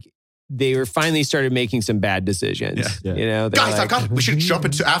 like they were finally started making some bad decisions. Yeah. You know, they're Guys, like, we should jump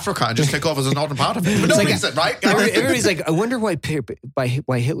into Africa and just take over the northern part of it. But no like reason, right? Everybody's like, I wonder why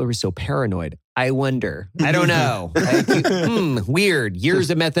Hitler was so paranoid. I wonder. I don't know. Like, weird. Years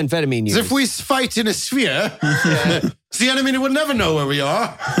of methamphetamine use. If we fight in a sphere, the enemy would never know where we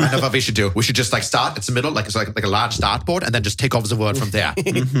are. I know what we should do. We should just like start. It's the middle, like it's like a large dartboard, and then just take over the word from there.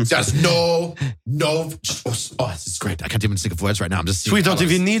 There's no. Just, oh, this is great. I can't even think of words right now. I'm just. We don't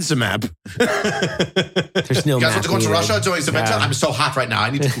even need the map. There's no You guys want map to go to needed. Russia during the winter? Yeah. I'm so hot right now. I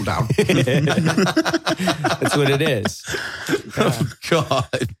need to cool down. That's what it is. Oh,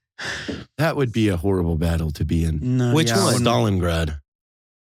 God. That would be a horrible battle to be in. No, Which yeah, I one? wouldn't- Stalingrad.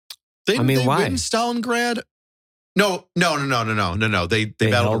 I mean, they why? win Stalingrad? No. They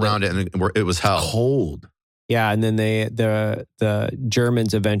They battled held around it, and it was hell. Cold. Yeah, and then the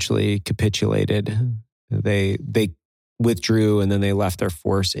Germans eventually capitulated. They withdrew, and then they left their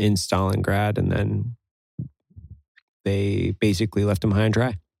force in Stalingrad, and then they basically left them high and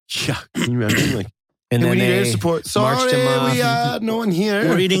dry. Yeah. Can you imagine? Like, And we then need air they support. marched Sorry, him off. we no one here.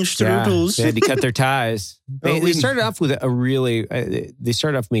 We're eating Yeah, strudels. they had to cut their ties. They we- started off with a really. They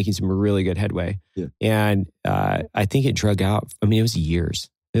started off making some really good headway, Yeah. and I think it drug out. I mean, it was years.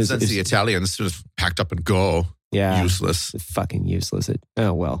 It was, Since the Italians just packed up and go. yeah, Useless. fucking useless.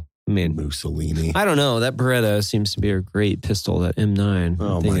 Oh well. I mean, Mussolini. I don't know. That Beretta seems to be a great pistol. That M9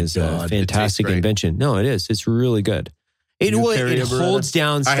 Oh, thing my is God. a It tastes fantastic great. invention. No, it is. It's really good. It You carry a Beretta? holds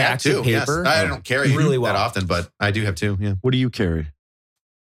down I have stacks two. of paper. Yes. I don't carry really that well. often, but I do have two. Yeah. What do you carry?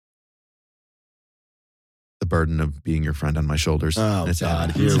 The burden of being your friend on my shoulders. Oh, It's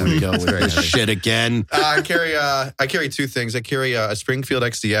God. heavy. Here we go It's with very this heavy. shit again. I carry two things. I carry a Springfield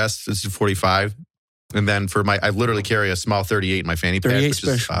XDS. This is 45. And then I literally carry a small 38 in my fanny pack. 38 which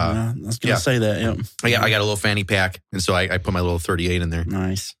is, special. I was going to yeah. say that. Yep. I got a little fanny pack. And so I put my little 38 in there.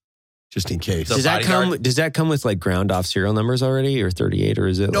 Nice. Just in case. The Does that bodyguard. come with like ground off serial numbers already, or 38, or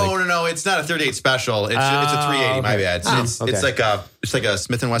is it? No, like, no. It's not a 38 special. It's a 380. My okay. bad. Oh, It's okay. it's like a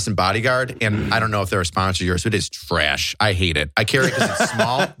Smith & Wesson bodyguard. And I don't know if they're a sponsor of yours, but it is trash. I hate it. I carry it because it's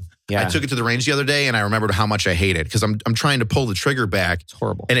small. Yeah. I took it to the range the other day and I remembered how much I hate it because I'm trying to pull the trigger back It's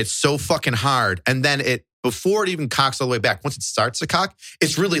horrible. and it's so fucking hard. And then before it even cocks all the way back, once it starts to cock,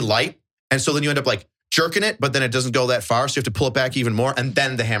 it's really light. And so then you end up like jerking it, but then it doesn't go that far. So you have to pull it back even more. And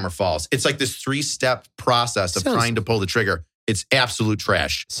then the hammer falls. It's like this 3-step process of trying to pull the trigger. It's absolute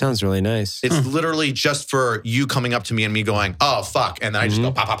trash. Sounds really nice. It's literally just for you coming up to me and me going, oh, fuck. And then I just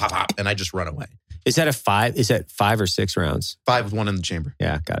go pop, pop, pop, pop. And I just run away. Is that 5? Is that 5 or 6 rounds? 5 with 1 in the chamber.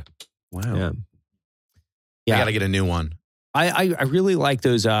 Yeah, got it. Wow. Yeah. I got to get a new one. I really like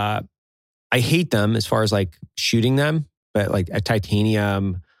those. I hate them as far as like shooting them, but like a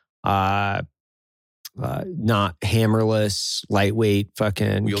titanium, not hammerless, lightweight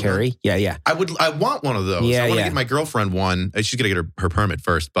fucking Wielder? carry. Yeah. I want one of those. Yeah, I want to yeah. get my girlfriend one. She's got to get her permit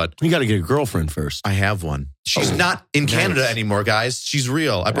first, but You got to get a girlfriend first. I have one. She's not in Canada anymore, guys. She's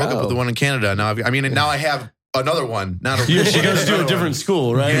real. I broke up with the one in Canada. Now now I have another one. Not a real She one. goes to a Another different one.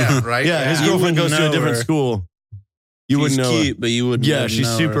 school, right? Yeah, right? Yeah, his You girlfriend wouldn't goes to a know different her. school. You She's wouldn't know cute, but you wouldn't. her. Yeah, she's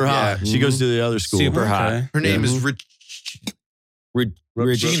know super her. hot. Yeah. She goes to the other school. Super hot. Okay. Her name is Regina.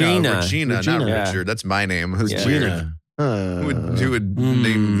 Regina, not Yeah. Richard. That's my name. Who's Yeah. weird? Regina. Who would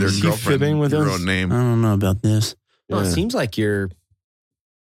name their Is he girlfriend fibbing with their us? own name? I don't know about this. No, it Yeah. seems like your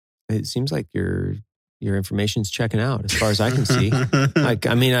information's checking out as far as I can see. Like,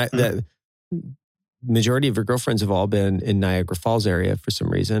 I mean, the majority of your girlfriends have all been in Niagara Falls area for some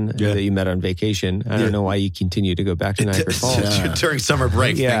reason that you met on vacation. I don't know why you continue to go back to Niagara Falls. Yeah. During summer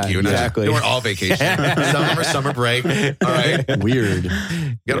break, Yeah, thank you. exactly. They weren't all vacation. summer break. All right. Weird. You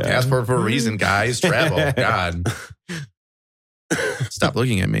got a passport for a reason, guys. Travel. God. Stop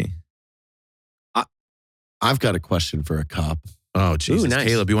looking at me. I've got a question for a cop. Oh, Jesus. Ooh, nice.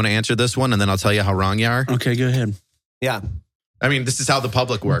 Caleb, you want to answer this one and then I'll tell you how wrong you are? Okay, go ahead. Yeah. I mean, this is how the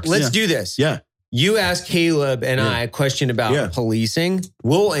public works. Let's do this. Yeah. You ask Caleb and I a question about policing.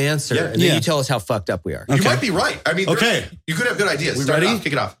 We'll answer. Yeah. And then you tell us how fucked up we are. You might be right. I mean, Okay. you could have good ideas. We Start it ready? off.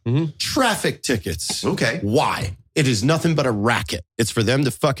 Kick it off. Traffic tickets. Okay. Why? It is nothing but a racket. It's for them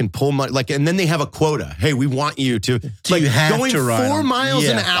to fucking pull money. Like, and then they have a quota. Hey, we want you to. Like, you have going to ride 4 them. miles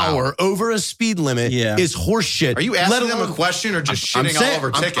an Yeah. hour over a speed limit is horseshit. Are you asking Let them a alone- question or just I'm shitting saying- all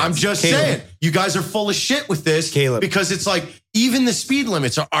over tickets? I'm just Caleb. saying, you guys are full of shit with this, Caleb. because it's like even the speed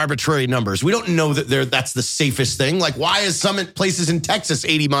limits are arbitrary numbers. We don't know that that's the safest thing. Like, why is some places in Texas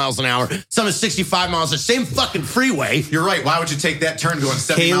 80 miles an hour, some is 65 miles, the same fucking freeway? You're right. Why would you take that turn going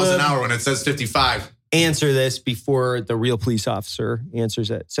 70 miles an Caleb. hour when it says 55? Answer this before the real police officer answers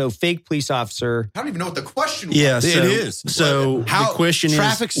it. So fake police officer. I don't even know what the question was. Yeah, It so, is. So How the question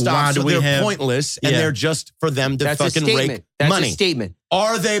traffic is, stops? why do we they're have pointless and Yeah. they're just for them to That's a fucking statement. rake That's money. a statement.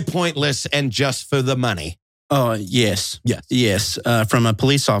 Are they pointless and just for the money? Oh, yes. Yes. Yes. From a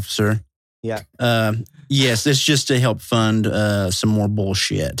police officer. Yeah. Yes, it's just to help fund some more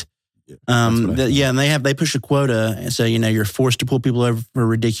bullshit. And they push a quota, and so you're forced to pull people over for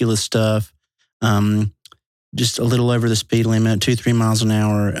ridiculous stuff. Just a little over the speed limit, 2-3 miles an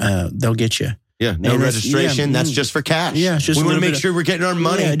hour, they'll get you. Yeah, no And that's- registration. yeah, That's just for cash. Yeah, it's just we a want to little make bit of- sure we're getting our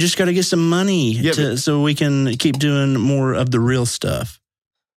money. Yeah, just got to get some money Yeah, so we can keep doing more of the real stuff.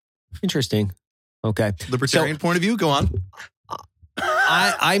 Interesting. Okay. Libertarian point of view? Go on.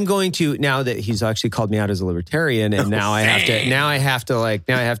 I'm going to, now that he's actually called me out as a libertarian, and now I have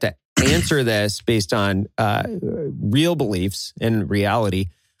to answer this based on real beliefs and reality.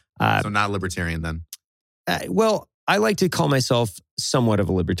 So not libertarian then. Well, I like to call myself somewhat of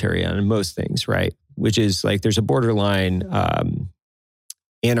a libertarian in most things, right? Which is like there's a borderline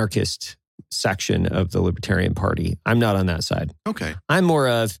anarchist section of the Libertarian Party. I'm not on that side. Okay. I'm more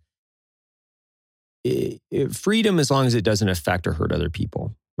of freedom as long as it doesn't affect or hurt other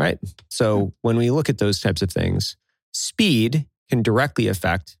people, right? So when we look at those types of things, speed can directly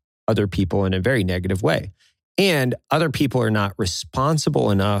affect other people in a very negative way. And other people are not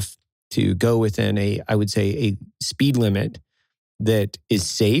responsible enough to go within a speed limit that is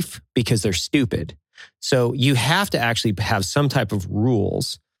safe because they're stupid. So you have to actually have some type of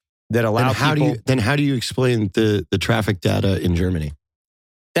rules that allow people. How do you explain the traffic data in Germany?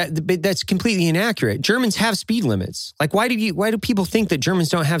 That's completely inaccurate. Germans have speed limits. Like, why do people think that Germans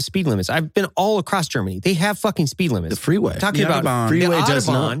don't have speed limits? I've been all across Germany. They have fucking speed limits. The freeway. Talking The about Autobahn. the Freeway does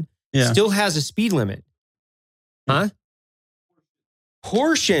Autobahn not. Yeah. still has a speed limit. Huh?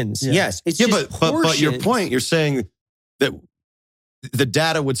 Portions. Yeah. Yes. It's Yeah, just but your portions. point, you're saying that the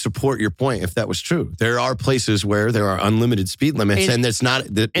data would support your point if that was true. There are places where there are unlimited speed limits, and it's not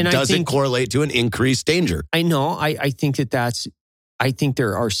that and I doesn't think- correlate to an increased danger. I know. I think I think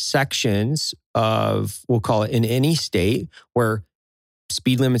there are sections of, we'll call it in any state, where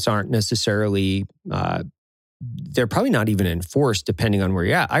speed limits aren't necessarily, they're probably not even enforced depending on where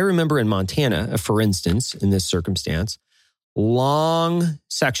you're at. I remember in Montana, for instance, in this circumstance, long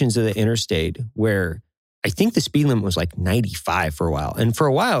sections of the interstate where I think the speed limit was like 95 for a while. And for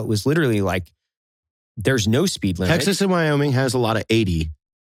a while, it was literally like, there's no speed limit. Texas and Wyoming has a lot of 80.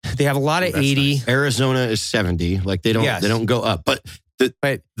 They have a lot of 80. Nice. Arizona is 70. Like they don't go up. But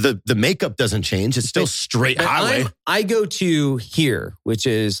the makeup doesn't change. It's still straight highway. I go to here, which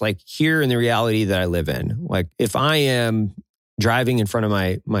is like here in the reality that I live in. Like if I am driving in front of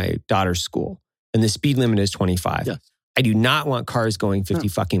my daughter's school and the speed limit is 25, yes. I do not want cars going 50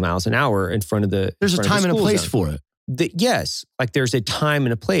 fucking miles an hour in front of the. There's a time and a place for it. Yes, like there's a time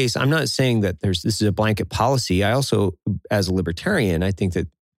and a place. I'm not saying that this is a blanket policy. I also, as a libertarian, I think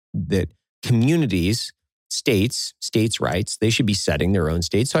that communities, states' rights, they should be setting their own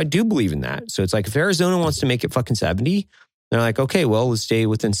states. So I do believe in that. So it's like if Arizona wants to make it fucking 70, they're like, okay, well, let's stay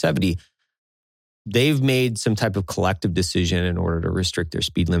within 70. They've made some type of collective decision in order to restrict their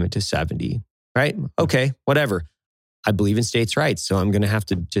speed limit to 70, right? Okay, whatever. I believe in states' rights. So I'm going to have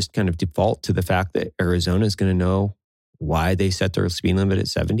to just kind of default to the fact that Arizona is going to know why they set their speed limit at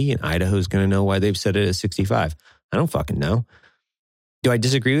 70 and Idaho is going to know why they've set it at 65. I don't fucking know. Do I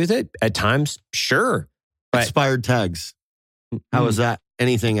disagree with it? At times, sure. But expired tags. How is that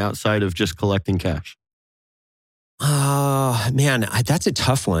anything outside of just collecting cash? Man, that's a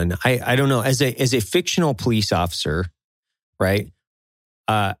tough one. I don't know. As a fictional police officer, right?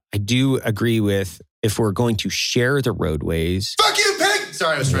 I do agree with if we're going to share the roadways. Fuck you, pig!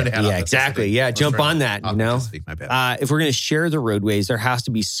 Sorry, I was trying to add. Yeah, exactly. Yeah, jump on that. You know, my bad. if we're going to share the roadways, there has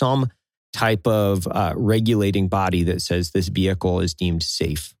to be some type of regulating body that says this vehicle is deemed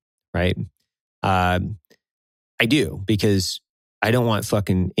safe, right? I do, because I don't want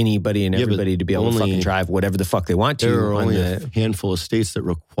fucking anybody and everybody to be able to fucking drive whatever the fuck they want to. There are only a handful of states that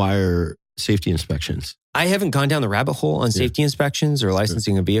require safety inspections. I haven't gone down the rabbit hole on safety inspections or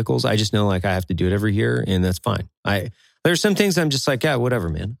licensing of vehicles. I just know like I have to do it every year and that's fine. There's some things I'm just like, yeah, whatever,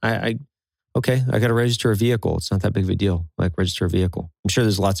 man. I got to register a vehicle. It's not that big of a deal. Like register a vehicle. I'm sure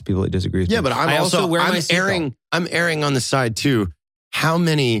there's lots of people that disagree with me. Yeah, but I'm erring on the side too. How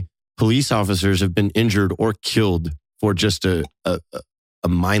many police officers have been injured or killed for just a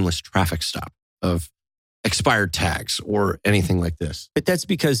mindless traffic stop of expired tags or anything like this? But that's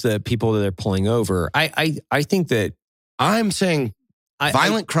because the people that they're pulling over, I think that I'm saying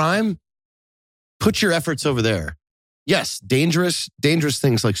violent crime, put your efforts over there. Yes, dangerous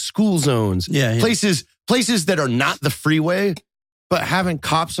things like school zones, places that are not the freeway, but having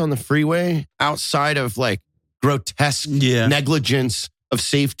cops on the freeway outside of like grotesque negligence of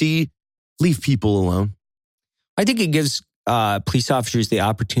safety, leave people alone. I think it gives police officers the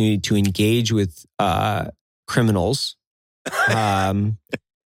opportunity to engage with criminals. And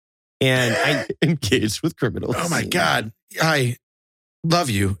I engage with criminals. Oh my God. I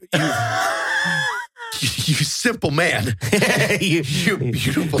love you. You simple man. you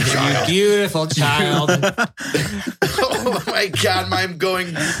beautiful child. You beautiful child. Oh my God, I'm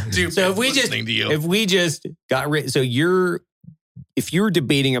going stupid. So if we just got rid, so if you're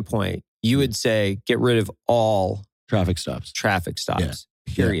debating a point, you would say get rid of all traffic stops.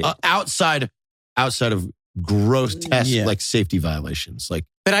 Period. Yeah. Outside of grotesque like safety violations, like.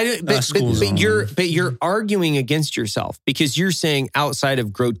 But you're arguing against yourself because you're saying outside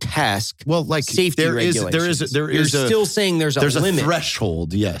of grotesque safety regulations. You're still saying there's a limit. A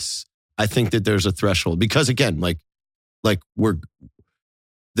threshold. Yes, I think that there's a threshold because again, like we're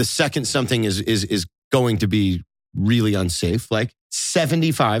the second something is going to be really unsafe, like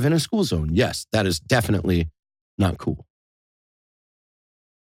 75 in a school zone. Yes, that is definitely not cool.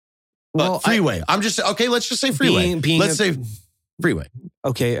 But freeway. Let's just say freeway. Let's say freeway.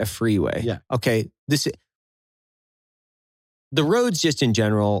 Okay, a freeway. Yeah. Okay, the roads just in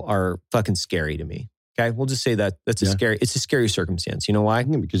general are fucking scary to me. Okay, we'll just say that it's a scary circumstance. You know why?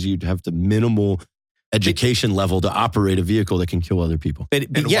 Because you'd have the minimal education level to operate a vehicle that can kill other people. But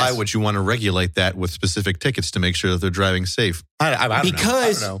why would you want to regulate that with specific tickets to make sure that they're driving safe? I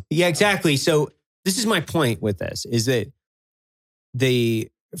don't know. Yeah, exactly. So this is my point with this, is that the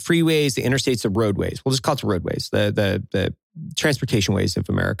freeways, the interstates, the roadways, we'll just call it the roadways, the transportation ways of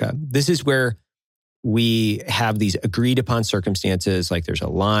America. This is where we have these agreed upon circumstances, like there's a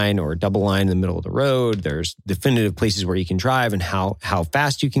line or a double line in the middle of the road. There's definitive places where you can drive and how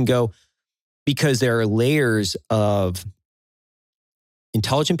fast you can go, because there are layers of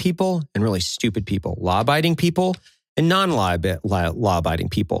intelligent people and really stupid people, law-abiding people and non-law-abiding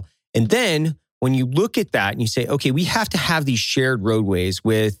people. And then when you look at that and you say, okay, we have to have these shared roadways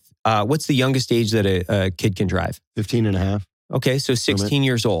with, what's the youngest age that a kid can drive? 15 and a half. Okay, so 16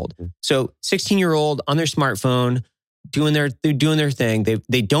 years old. So 16-year-old on their smartphone, doing their thing.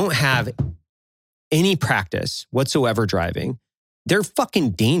 They don't have any practice whatsoever driving. they're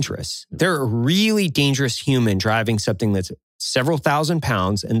fucking dangerous. They're a really dangerous human driving something that's several thousand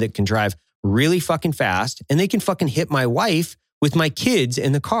pounds and that can drive really fucking fast, and they can fucking hit my wife with my kids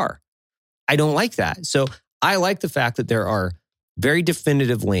in the car. I don't like that. So I like the fact that there are very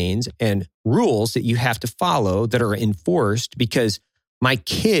definitive lanes and rules that you have to follow that are enforced, because my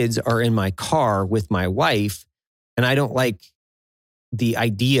kids are in my car with my wife, and I don't like the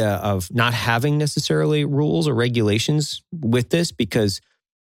idea of not having necessarily rules or regulations with this, because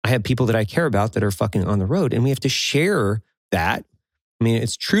I have people that I care about that are fucking on the road, and we have to share that. I mean,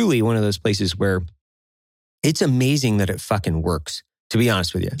 it's truly one of those places where it's amazing that it fucking works, to be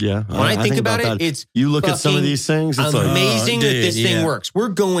honest with you. Yeah. When I think about it, that. it's you look at some of these things, it's amazing like, that this thing yeah. works. We're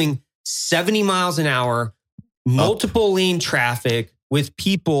going 70 miles an hour, multiple lane traffic with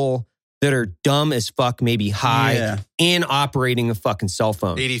people that are dumb as fuck, maybe high, and operating a fucking cell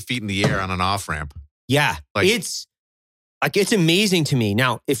phone. 80 feet in the air on an off-ramp. Yeah. It's amazing to me.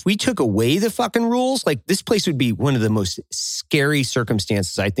 Now, if we took away the fucking rules, like this place would be one of the most scary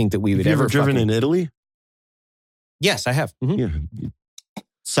circumstances I think that we would Have you ever ever driven fucking... in Italy? Yes, I have. Mhm. Yeah.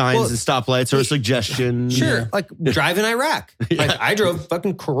 Signs and stoplights are a suggestion. Sure. Yeah. Like drive in Iraq. Like I drove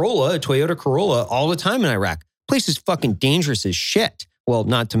fucking Corolla, a Toyota Corolla all the time in Iraq. Place is fucking dangerous as shit. Well,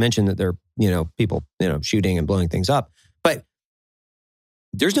 not to mention that there are, people, shooting and blowing things up. But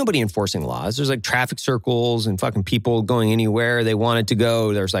there's nobody enforcing laws. There's like traffic circles and fucking people going anywhere they wanted to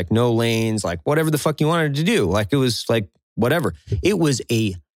go. There's like no lanes, like whatever the fuck you wanted to do. Like it was like whatever. It was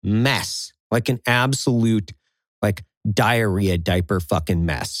a mess, like an absolute like diarrhea diaper fucking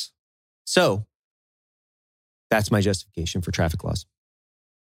mess. So that's my justification for traffic laws.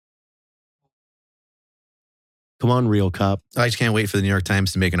 Come on, real cop. I just can't wait for the New York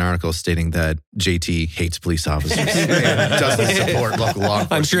Times to make an article stating that JT hates police officers and doesn't support local law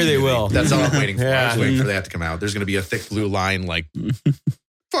enforcement. I'm sure they will. That's all I'm waiting for. Yeah. I was waiting for that to come out. There's going to be a thick blue line like,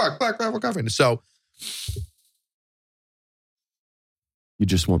 fuck, black government. So You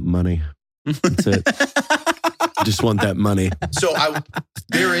just want money. That's it. You just want that money. So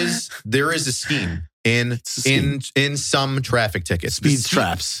there is a scheme in some traffic tickets. Speed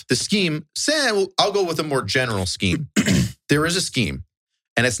traps. The scheme, I'll go with a more general scheme. There is a scheme,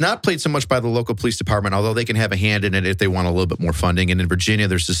 and it's not played so much by the local police department, although they can have a hand in it if they want a little bit more funding. And in Virginia,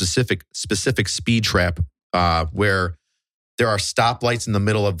 there's a specific speed trap where there are stoplights in the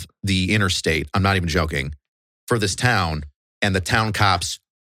middle of the interstate. I'm not even joking. For this town, and the town cops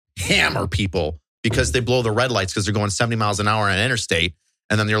hammer people because they blow the red lights because they're going 70 miles an hour on an interstate.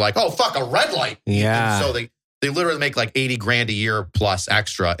 And then you're like, oh, fuck, a red light. Yeah. And so they literally make like $80,000 a year plus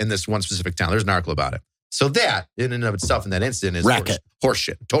extra in this one specific town. There's an article about it. So that, in and of itself, in that incident, is racket.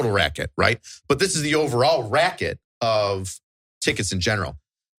 Horseshit. Total racket, right? But this is the overall racket of tickets in general.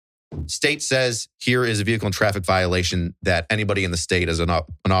 State says here is a vehicle and traffic violation that anybody in the state as an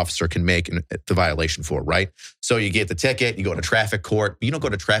officer can make the violation for, right? So you get the ticket, you go to traffic court. You don't go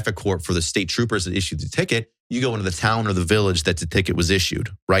to traffic court for the state troopers that issued the ticket. You go into the town or the village that the ticket was issued,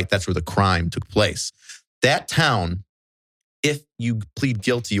 right? That's where the crime took place. That town, if you plead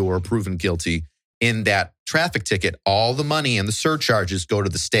guilty or are proven guilty in that traffic ticket, all the money and the surcharges go to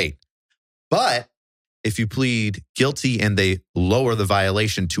the state. But if you plead guilty and they lower the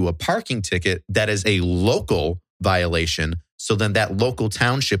violation to a parking ticket, that is a local violation. So then that local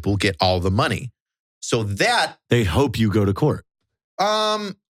township will get all the money. So that... They hope you go to court.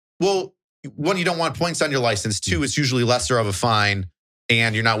 Well, one, you don't want points on your license. Two, it's usually lesser of a fine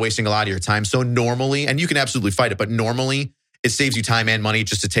and you're not wasting a lot of your time. So normally, and you can absolutely fight it, but normally it saves you time and money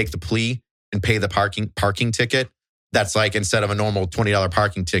just to take the plea and pay the parking ticket. That's like, instead of a normal $20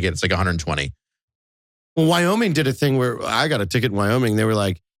 parking ticket, it's like $120. Well, Wyoming did a thing where I got a ticket in Wyoming. They were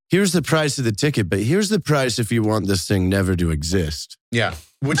like, here's the price of the ticket, but here's the price if you want this thing never to exist. Yeah,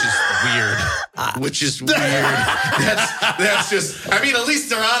 which is weird. That's just, I mean, at least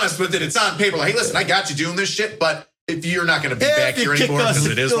they're honest with it. It's on paper. Like, hey, listen, I got you doing this shit, but if you're not going to be back here anymore because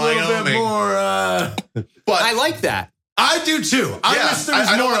it is Wyoming. But I like that. I do too. I wish there was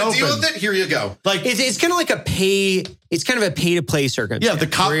I don't more want open. to deal with it. Here you go. Like It's kind of like it's kind of a pay to play circumstance. yeah, the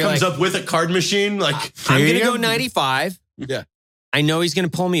cop where you're comes like, up with a card machine. Like I'm here going to you go 95. Yeah. I know he's going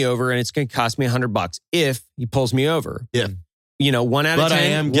to pull me over and it's going to cost me $100 if he pulls me over. Yeah. 1 out of But I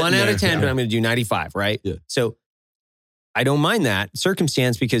 10, am 1 getting out there. of 10, Yeah. but I'm going to do 95, right? Yeah. So I don't mind that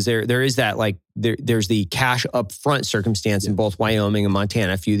circumstance because there is that like there's the cash up front circumstance in both Wyoming and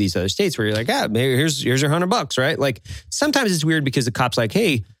Montana, a few of these other states where you're like, here's your $100, right? Like sometimes it's weird because the cop's like,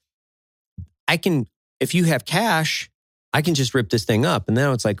 hey, if you have cash, I can just rip this thing up. And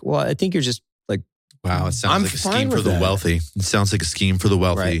now it's like, well, I think you're just like Wow, it sounds I'm like a fine scheme for with the that. wealthy. It sounds like a scheme for the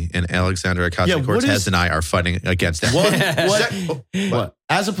wealthy, Right. and Alexandra Yeah, what Ocasio-Cortez is- and I are fighting against that. What?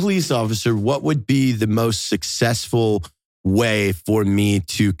 As a police officer, what would be the most successful way for me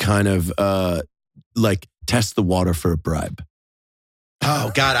to kind of like test the water for a bribe?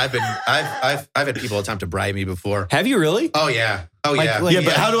 Oh God, I've had people attempt to bribe me before. Have you really? Oh yeah, Like- yeah. like- Yeah,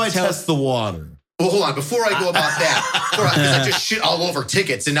 but how do I Tell- test the water? Well, hold on. Before I go about that, because I just shit all over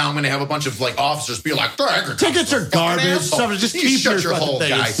tickets, and now I'm going to have a bunch of like officers be like, Tickets are garbage. Something, just you keep shut your fucking whole thing.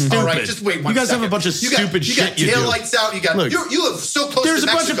 guy. It's stupid. All right, just wait one You guys have second. a bunch of stupid you shit got you do. tail lights out. You got Look, you live so close There's to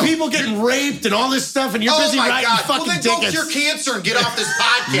a bunch of Mexico. people getting raped and all this stuff, and you're busy oh my writing God. fucking Well, then go tickets. cure cancer and get off this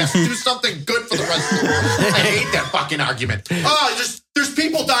podcast and do something good for the rest of the world. I hate that fucking argument. Oh, there's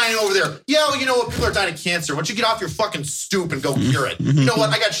people dying over there. Yeah, well, you know what? People are dying of cancer. Why don't you get off your fucking stoop and go cure it? You know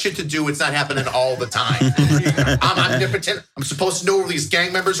what? I got shit to do. It's not happening all the time. I'm omnipotent. I'm supposed to know where these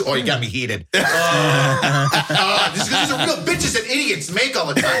gang members. Oh, you got me heated. These are real bitches and idiots make all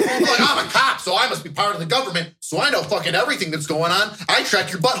the time. Like, I'm a cop, so I must be part of the government. So I know fucking everything that's going on. I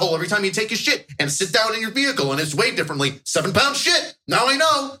track your butthole every time you take a shit and sit down in your vehicle, and it's weighed differently. 7-pound shit. Now I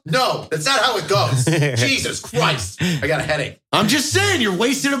know. No, that's not how it goes. Jesus Christ. I got a headache. I'm just saying, you're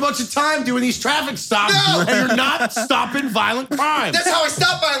wasting a bunch of time doing these traffic stops, No! and you're not stopping violent crime. That's how I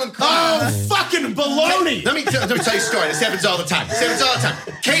stop violent crime. Oh, fucking baloney! Let me tell you a story. This happens all the time.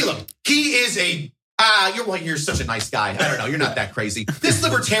 Caleb, he is a. You're such a nice guy. I don't know. You're not that crazy. This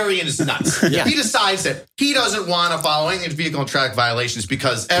libertarian is nuts. Yeah. He decides that he doesn't want to follow any vehicle and traffic violations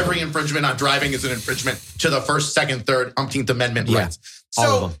because every infringement on driving is an infringement to the First, Second, Third, Umpteenth Amendment Yeah. rights. All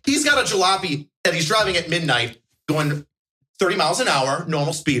of So them. he's got a jalopy and he's driving at midnight going 30 miles an hour,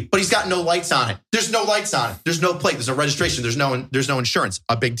 normal speed, but he's got no lights on it. There's no lights on it. There's no plate. There's no registration. There's no insurance.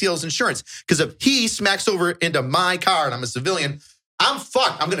 A big deal is insurance. Because if he smacks over into my car and I'm a civilian, I'm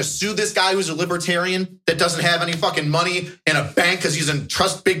fucked. I'm going to sue this guy who's a libertarian that doesn't have any fucking money in a bank because he's in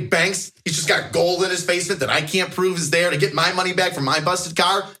trust big banks. He's just got gold in his basement that I can't prove is there to get my money back from my busted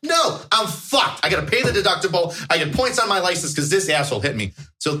car. No, I'm fucked. I got to pay the deductible. I get points on my license because this asshole hit me.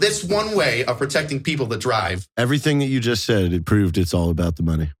 So this one way of protecting people that drive. Everything that you just said, it proved it's all about the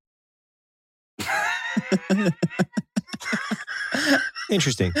money.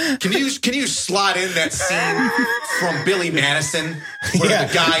 Interesting. Can you slot in that scene from Billy Madison where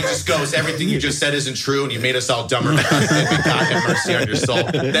the guy just goes, everything you just said isn't true and you made us all dumber because God have mercy on your soul.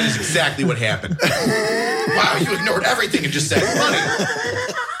 That is exactly what happened. Wow, you ignored everything and just said money.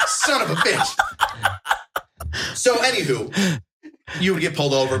 Son of a bitch. So anywho, you would get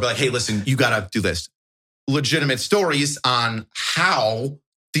pulled over and be like, hey, listen, you got to do this. Legitimate stories on how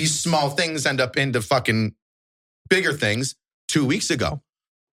these small things end up into fucking bigger things. 2 weeks ago,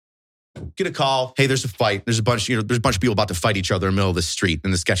 get a call. Hey, there's a fight. There's a bunch of people about to fight each other in the middle of the street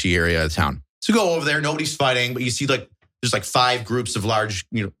in the sketchy area of town. So go over there. Nobody's fighting, but you see there's like 5 groups of large,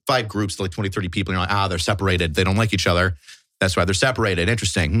 5 groups, like 20, 30 people. And you're like, they're separated. They don't like each other. That's why they're separated.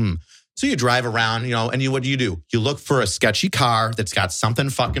 Interesting. So you drive around, and what do? You look for a sketchy car that's got something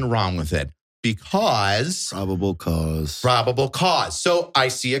fucking wrong with it. Because Probable cause. So I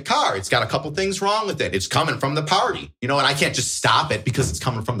see a car. It's got a couple things wrong with it. It's coming from the party, and I can't just stop it because it's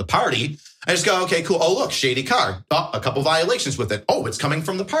coming from the party. I just go, okay, cool. Oh, look, shady car. Oh, a couple violations with it. Oh, it's coming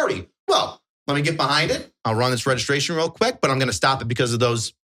from the party. Well, let me get behind it. I'll run this registration real quick, but I'm going to stop it because of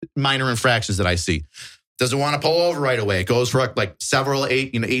those minor infractions that I see. Doesn't want to pull over right away. It goes for like several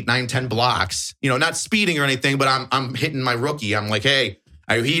 8, 9, 10 blocks. Not speeding or anything, but I'm hitting my rookie. I'm like, hey.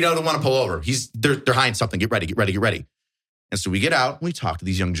 He doesn't want to pull over. They're hiding something. Get ready. And so we get out. We talk to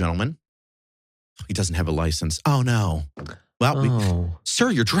these young gentlemen. He doesn't have a license. Oh, no. Well, sir,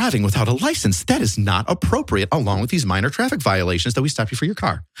 you're driving without a license. That is not appropriate, along with these minor traffic violations that we stopped you for your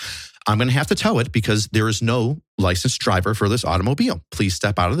car. I'm going to have to tow it because there is no licensed driver for this automobile. Please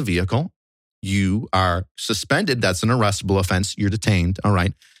step out of the vehicle. You are suspended. That's an arrestable offense. You're detained. All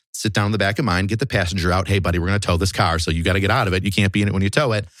right. Sit down in the back of mine, get the passenger out. Hey, buddy, we're going to tow this car, so you got to get out of it. You can't be in it when you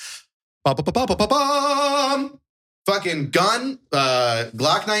tow it. Fucking gun,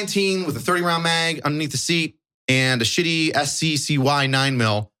 Glock 19 with a 30-round mag underneath the seat and a shitty SCCY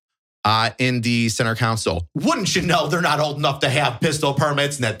 9mm in the center console. Wouldn't you know they're not old enough to have pistol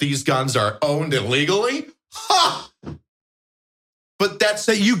permits and that these guns are owned illegally? Ha! But that's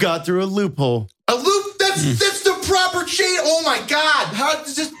That you got through a loophole. a loop. That's the proper chain. Oh my God. How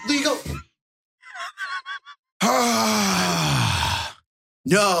is this legal?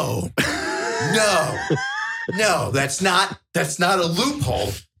 No, that's not a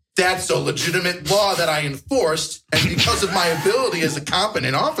loophole. That's a legitimate law that I enforced. And because of my ability as a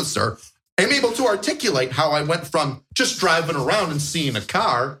competent officer, I'm able to articulate how I went from just driving around and seeing a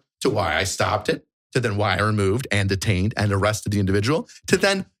car to why I stopped it. to then wire removed and detained and arrested the individual to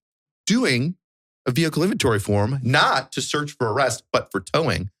then doing a vehicle inventory form, not to search for arrest, but for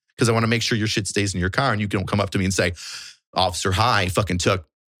towing. Because I want to make sure your shit stays in your car and you don't come up to me and say, Officer, hi, fucking took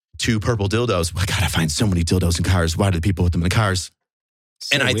 2 purple dildos. Well, God, I find so many dildos in cars. Why did people put them in the cars?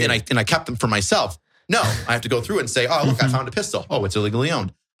 So And weird. I kept them for myself. No, I have to go through it and say, oh, look, I found a pistol. Oh, it's illegally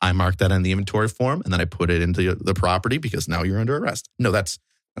owned. I marked that on the inventory form and then I put it into the property because now you're under arrest. No, that's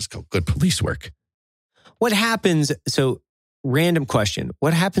called good police work. What happens? So, random question.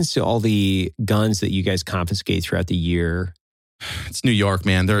 What happens to all the guns that you guys confiscate throughout the year? It's New York,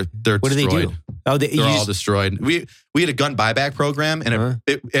 man. They're What do destroyed. they do? Oh, They're all destroyed. We had a gun buyback program, and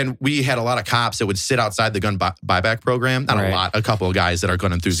and we had a lot of cops that would sit outside the gun buyback program. Not Right. a lot, a couple of guys that are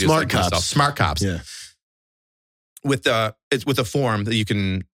gun enthusiasts. Smart like cops. myself. Smart cops. Yeah. It's with a form that you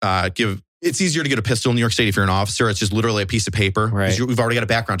can give. It's easier to get a pistol in New York State if you're an officer. It's just literally a piece of paper. 'Cause Right. We've already got a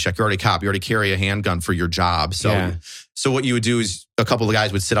background check. You're already a cop. You already carry a handgun for your job. So, Yeah. so what you would do is a couple of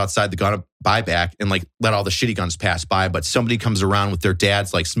guys would sit outside the gun buyback and like let all the shitty guns pass by. But somebody comes around with their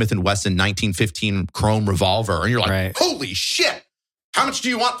dad's like Smith & Wesson 1915 chrome revolver. And you're like, Right. holy shit. How much do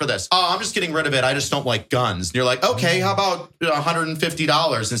you want for this? Oh, I'm just getting rid of it. I just don't like guns. And you're like, okay, how about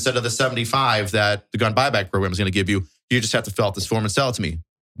 $150 instead of the $75 that the gun buyback program is going to give you? You just have to fill out this form and sell it to me.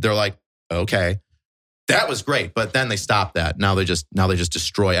 They're like, okay. That was great, but then they stopped that. Now they just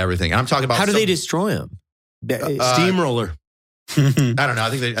destroy everything. And I'm talking about How do they destroy them? Steamroller. I don't know. I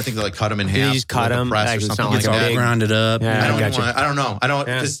think they like cut them in Do they half. just cut with a them? press Like, or it's something not like like a that. big- Grind it up. Yeah. I don't gotcha. want. I don't know. I don't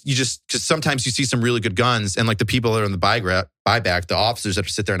Yeah. because sometimes you see some really good guns and like the people that are in the buyback, the officers that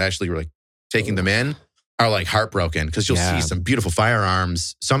sit there and actually were like taking them in are like heartbroken because you'll Yeah. see some beautiful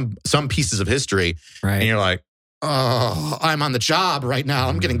firearms, some pieces of history, and Right. you're like, oh, I'm on the job right now.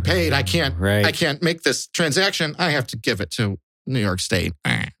 I'm getting paid. I can't make this transaction. I have to give it to New York State.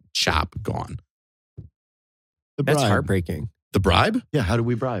 Chop gone. That's heartbreaking. The bribe? Yeah, how do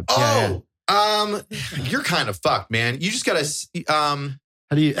we bribe? Oh, you're kind of fucked, man. You just gotta.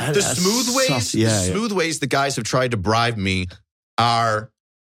 How do you The smooth ways. Smooth ways the guys have tried to bribe me are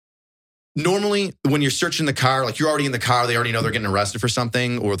normally when you're searching the car, like you're already in the car, they already know they're getting arrested for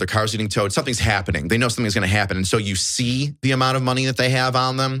something, or their car's getting towed. Something's happening. They know something's going to happen, and so you see the amount of money that they have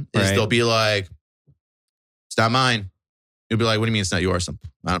on them. Is Right. they'll be like, "It's not mine." You'll be like, "What do you mean it's not yours?"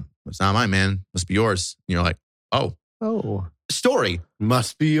 It's not mine, man. Must be yours. And you're like, "Oh, story."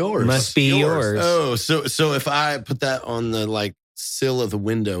 Must be yours. Must be yours. Oh, so if I put that on the like sill of the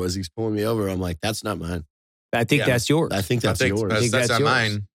window as he's pulling me over, I'm like, that's not mine. I think Yeah. that's yours. I think that's yours. think That's that's not yours.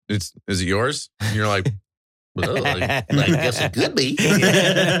 mine. Is it yours? And you're like, well, I guess it could be.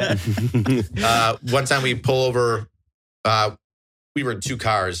 One time we pull over, we were in 2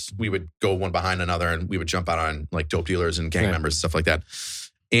 cars. We would go one behind another and we would jump out on like dope dealers and gang Right. members and stuff like that.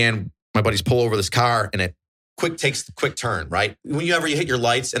 And my buddies pull over this car and it takes the quick turn, right? When you hit your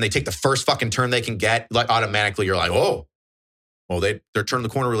lights and they take the first fucking turn they can get, like automatically you're like, oh. Well, they're turning the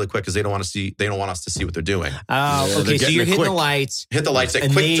corner really quick because they don't want us to see what they're doing. Oh, Yeah, okay. they're So getting you're it hitting the quick. lights. Hit the lights,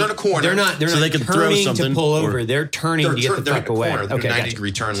 and quick turn a corner. They're not So they can throw turning to something pull or- over. They're turning to get the they're fuck in the away. corner. They're Okay, 90 gotcha.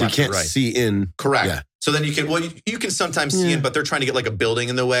 degree turn So you left and can't right. see in. Correct. Yeah. So then you can sometimes see in, but they're trying to get like a building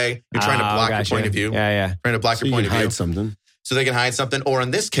in the way. You're trying to block gotcha. your point of view. Yeah. Trying to block So your you point can of view. hide something. So they can hide something. Or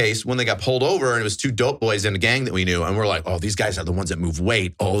in this case, when they got pulled over and it was 2 dope boys in a gang that we knew, and we're like, oh, these guys are the ones that move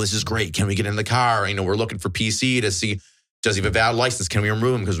weight. Oh, this is great. Can we get in the car? We're looking for PC to see, does he have a valid license? Can we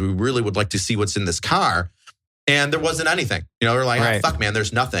remove him? Because we really would like to see what's in this car. And there wasn't anything. We're like, Right. oh, fuck, man,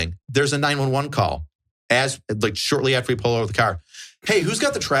 there's nothing. There's a 911 call shortly after we pull over the car. Hey, who's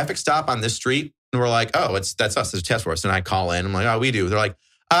got the traffic stop on this street? And we're like, oh, that's us. There's a task force. And I call in. I'm like, oh, we do. They're like,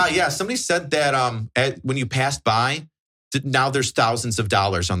 yeah, somebody said that when you passed by, now there's thousands of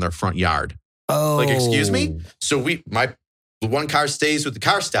dollars on their front yard. Oh. Like, excuse me? So the one car stays with the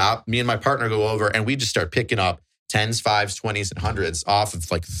car stop. Me and my partner go over and we just start picking up 10s, 5s, 20s, and 100s off of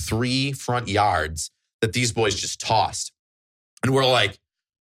like 3 front yards that these boys just tossed. And we're like,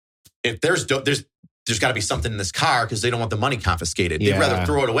 if there's got to be something in this car because they don't want the money confiscated. Yeah. They'd rather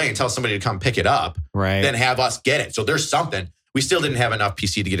throw it away and tell somebody to come pick it up Right. than have us get it. So there's something. We still didn't have enough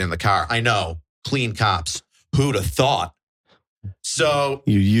PC to get in the car. I know. Clean cops. Who'd have thought? So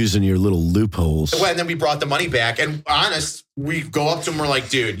You're using your little loopholes. and then we brought the money back. And honest, we go up to him. We're like,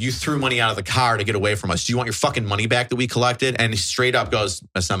 dude, you threw money out of the car to get away from us. Do you want your fucking money back that we collected? And he straight up goes,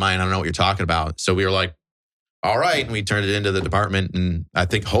 that's not mine. I don't know what you're talking about. So we were like, all right. And we turned it into the department. And I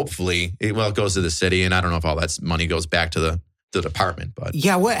think hopefully it goes to the city. And I don't know if all that money goes back to the department. But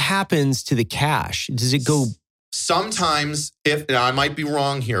Yeah. What happens to the cash? Does it go? sometimes, now I might be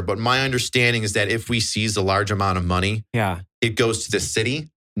wrong here, but my understanding is that if we seize a large amount of money, Yeah. it goes to the city,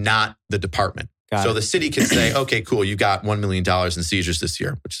 not the department. So it. the city can say, okay, cool, you got $1 million in seizures this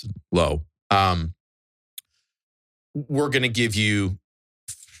year, which is low. We're going to give you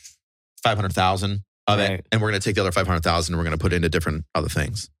 500,000 of it, and we're going to take the other 500,000 and we're going to put it into different other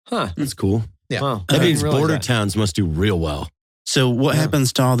things. Huh. That's cool. Yeah. Wow. That I means didn't realize border that. towns must do real well. So what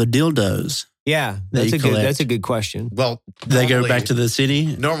happens to all the dildos? Yeah, that you collect? That's a good question. Well, Do they go normally- back to the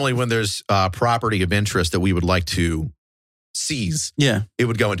city? Normally, when there's property of interest that we would like to seize, Yeah. it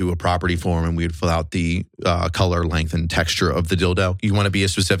would go into a property form and we'd fill out the color, length, and texture of the dildo. You want to be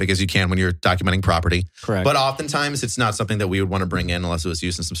as specific as you can when you're documenting property. Correct. But oftentimes, it's not something that we would want to bring in unless it was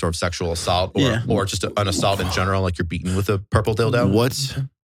used in some sort of sexual assault or just an assault in general, like you're beaten with a purple dildo. What's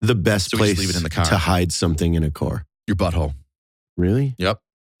the best So we just place leave it in the car. to hide something in a car? Your butthole. Really? Yep.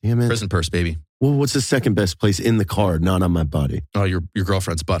 Damn it. Prison purse, baby. Well, what's the second best place in the car, not on my body? Oh, your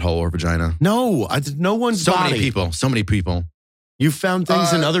girlfriend's butthole or vagina. No, no one's So body. many people. So many people. You found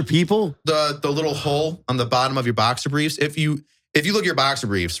things in other people? The little hole on the bottom of your boxer briefs. If you look at your boxer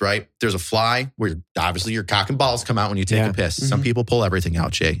briefs, right, there's a fly where obviously your cock and balls come out when you take a piss. Some people pull everything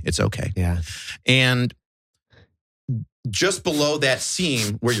out, Jay. It's okay. Yeah. And just below that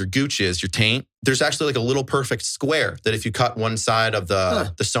seam where your gooch is, your taint, there's actually like a little perfect square that if you cut one side of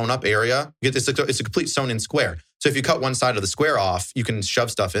the sewn up area, it's a complete sewn in square. So if you cut one side of the square off, you can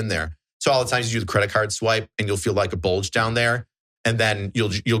shove stuff in there. So all the times you do the credit card swipe and you'll feel like a bulge down there. And then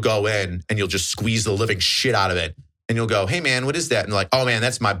you'll go in and you'll just squeeze the living shit out of it. And you'll go, hey man, what is that? And they're like, oh man,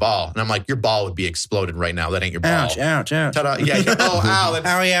 that's my ball. And I'm like, your ball would be exploded right now. That ain't your ball. Ouch, ouch, ouch. Ta-da. Yeah. Oh, ow. That's,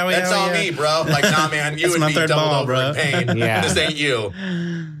 Owie, owie, that's owie, all owie. me, bro. Like, nah, man, you That's would my be third doubled ball, over bro. in pain. Yeah. This ain't you.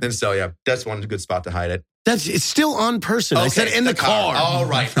 And so, yeah, that's one good spot to hide it. It's still on person. I said in the car. All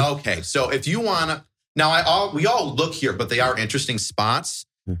right. Okay. So if you want to, now we all look here, but they are interesting spots.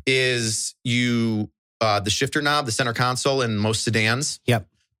 Is the shifter knob, the center console in most sedans. Yep.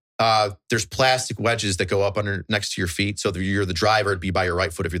 There's plastic wedges that go up under next to your feet. So if you're the driver, it'd be by your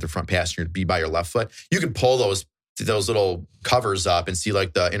right foot. If you're the front passenger, it'd be by your left foot. You can pull those little covers up and see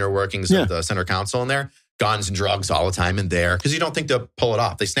like the inner workings of the center console in there. Guns and drugs all the time in there because you don't think they'll pull it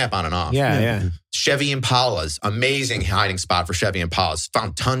off. They snap on and off. Yeah. Chevy Impalas, amazing hiding spot for Chevy Impalas.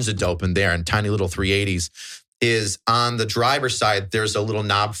 Found tons of dope in there and tiny little 380s. Is on the driver's side, there's a little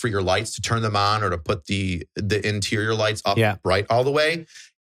knob for your lights to turn them on or to put the interior lights up bright all the way.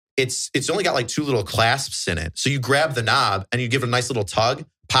 It's only got like two little clasps in it. So you grab the knob and you give it a nice little tug,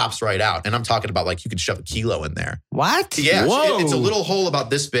 pops right out. And I'm talking about like you could shove a kilo in there. What? Yeah. Whoa. It's a little hole about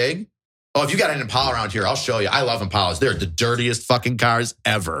this big. Oh, if you got an Impala around here, I'll show you. I love Impalas. They're the dirtiest fucking cars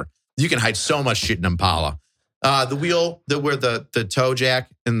ever. You can hide so much shit in Impala. The wheel, where the toe jack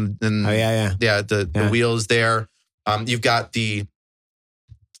and the wheel is there. You've got the.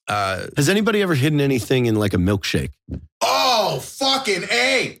 Has anybody ever hidden anything in like a milkshake? Oh, fucking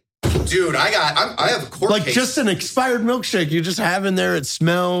A. Dude, I have a court Like case. just an expired milkshake you just have in there. It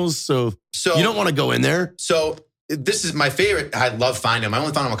smells. So you don't want to go in there. So this is my favorite. I love finding them. I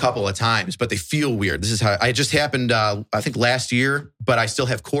only found them a couple of times, but they feel weird. This is how it just happened, I think last year, but I still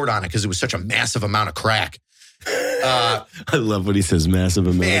have cord on it because it was such a massive amount of crack. I love when he says massive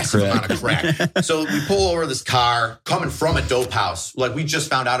amount of crack. So we pull over this car coming from a dope house. Like we just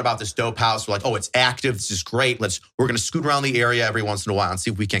found out about this dope house. We're like, oh, it's active. This is great. We're going to scoot around the area every once in a while and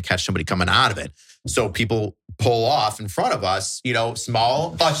see if we can catch somebody coming out of it. So people pull off in front of us, a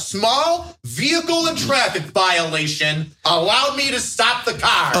small vehicle and traffic violation allowed me to stop the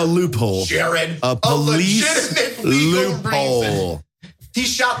car. A loophole. Jared. A police legitimate legal loophole. reason. He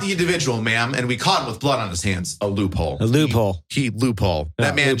shot the individual, ma'am, and we caught him with blood on his hands. A loophole. A loophole. He loophole.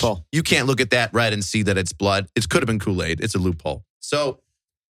 That man, loophole. you can't look at that red and see that it's blood. It could have been Kool-Aid. It's a loophole. So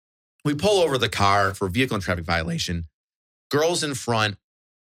we pull over the car for vehicle and traffic violation. Girls in front,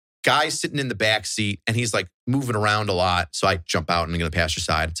 guy sitting in the back seat, and he's like moving around a lot. So I jump out and I'm going to passenger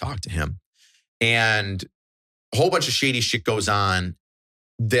side and talk to him. And a whole bunch of shady shit goes on.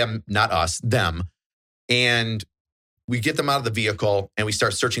 Them, not us, them. And we get them out of the vehicle and we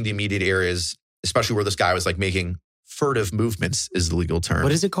start searching the immediate areas, especially where this guy was like making furtive movements is the legal term.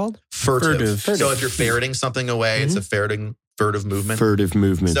 What is it called? Furtive. So if you're ferreting something away, it's a furtive movement. Furtive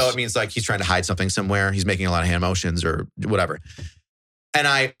movements. So it means like he's trying to hide something somewhere. He's making a lot of hand motions or whatever. And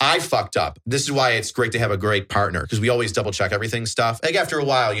I fucked up. This is why it's great to have a great partner because we always double check everything stuff. Like after a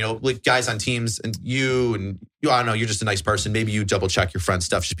while, like guys on teams and you, I don't know, you're just a nice person. Maybe you double check your friend's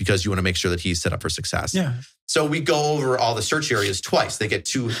stuff just because you want to make sure that he's set up for success. Yeah. So we go over all the search areas twice. They get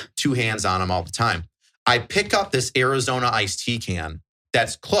two hands on them all the time. I pick up this Arizona iced tea can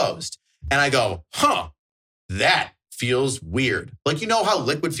that's closed and I go, that feels weird. Like, how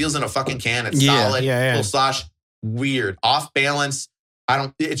liquid feels in a fucking can? It's solid, little slosh, weird, off balance.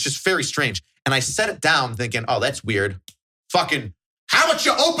 It's just very strange. And I set it down thinking, oh, that's weird. Fucking, how about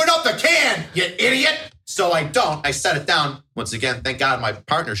you open up the can, you idiot? So I don't. I set it down. Once again, thank God my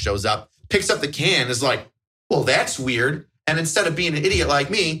partner shows up, picks up the can, is like, well, that's weird. And instead of being an idiot like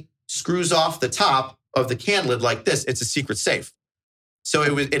me, screws off the top of the can lid like this. It's a secret safe. So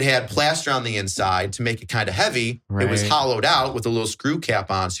it had plaster on the inside to make it kind of heavy. Right. It was hollowed out with a little screw cap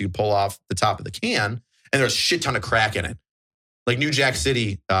on so you pull off the top of the can. And there's a shit ton of crack in it. Like New Jack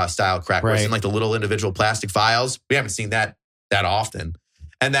City style crack. Where it's in like the little individual plastic vials. We haven't seen that often.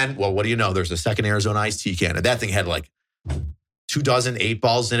 And then, well, what do you know? There's a second Arizona iced tea can. And that thing had like 24 8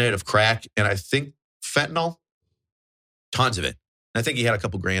 balls in it of crack. And I think fentanyl. Tons of it. And I think he had a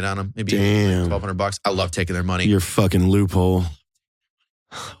couple grand on him. Maybe $1,200. I love taking their money. Your fucking loophole.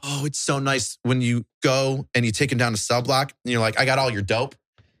 Oh, it's so nice when you go and you take them down to cell block and you're like, I got all your dope.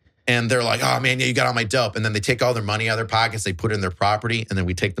 And they're like, oh man, yeah, you got all my dope. And then they take all their money out of their pockets, they put it in their property, and then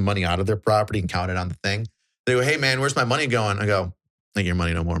we take the money out of their property and count it on the thing. They go, hey man, where's my money going? I go, I ain't your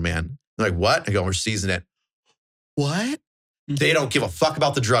money no more, man. They're like, what? I go, we're seizing it. What? They don't give a fuck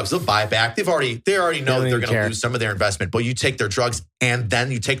about the drugs. They'll buy it back. They already know that they're going to lose some of their investment. But you take their drugs and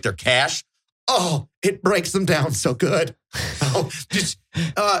then you take their cash. Oh, it breaks them down so good.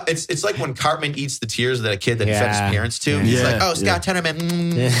 It's like when Cartman eats the tears that a kid that fed his parents to. He's like, oh, Scott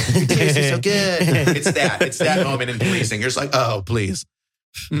Tenorman, your taste is so good. It's that moment in policing. You're just like, oh, please.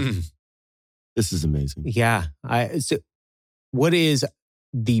 This is amazing. Yeah. So what is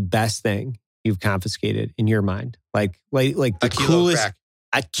the best thing you've confiscated in your mind? Like the coolest,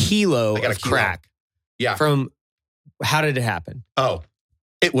 a kilo of crack. Yeah. From, how did it happen? Oh,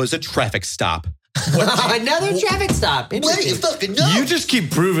 it was a traffic stop. Another traffic stop. What you fucking know? You just keep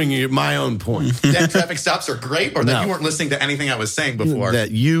proving my own point. That traffic stops are great, or that you weren't listening to anything I was saying before.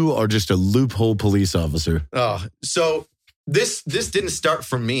 That you are just a loophole police officer. Oh, so this didn't start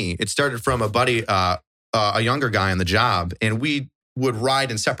from me. It started from a buddy, a younger guy on the job, and we would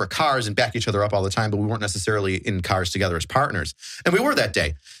ride in separate cars and back each other up all the time, but we weren't necessarily in cars together as partners. And we were that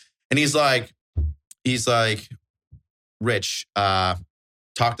day. And he's like, Rich,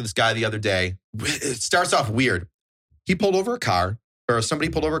 talked to this guy the other day. It starts off weird. He pulled over a car, or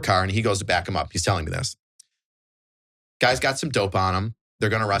somebody pulled over a car, and he goes to back him up. He's telling me this. Guy's got some dope on him. They're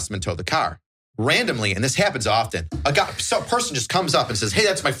going to arrest him and tow the car. Randomly, and this happens often, a person just comes up and says, hey,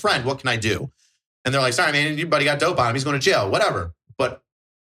 that's my friend. What can I do? And they're like, sorry, man, your buddy got dope on him. He's going to jail, whatever. But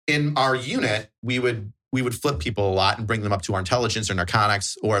in our unit, we would flip people a lot and bring them up to our intelligence or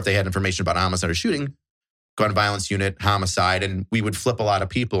narcotics, or if they had information about homicide or shooting, gun violence unit, homicide, and we would flip a lot of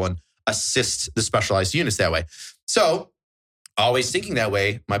people and assist the specialized units that way. So, always thinking that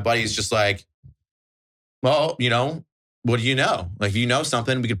way, my buddy's just like, well, what do you know? Like, if you know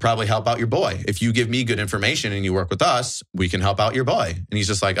something, we could probably help out your boy. If you give me good information and you work with us, we can help out your boy. And he's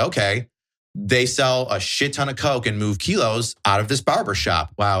just like, okay. They sell a shit ton of coke and move kilos out of this barber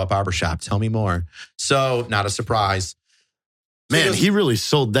shop. Wow, a barber shop. Tell me more. So, not a surprise. Man, he really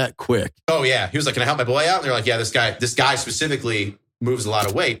sold that quick. Oh, yeah. He was like, can I help my boy out? And they're like, yeah, this guy specifically moves a lot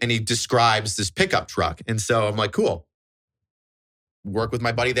of weight. And he describes this pickup truck. And so I'm like, cool. Work with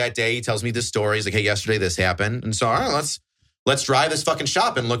my buddy that day. He tells me this story. He's like, hey, yesterday this happened. And so, all right, let's drive this fucking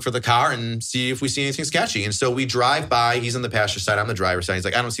shop and look for the car and see if we see anything sketchy. And so we drive by. He's on the passenger side. I'm the driver's side. He's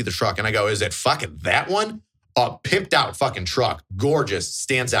like, I don't see the truck. And I go, is it fucking that one? A pimped out fucking truck. Gorgeous.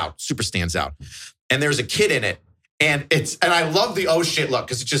 Stands out. Super stands out. And there's a kid in it. And I love the oh shit look,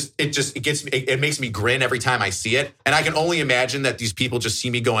 because it makes me grin every time I see it. And I can only imagine that these people just see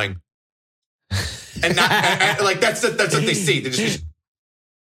me going, and like that's what they see. They just,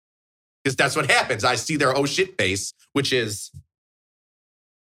 because that's what happens. I see their oh shit face, which is,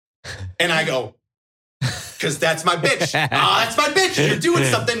 and I go, because that's my bitch. That's my bitch. You're doing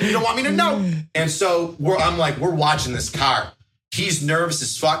something you don't want me to know. And so we're watching this car. He's nervous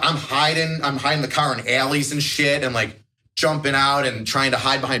as fuck. I'm hiding the car in alleys and shit, and like jumping out and trying to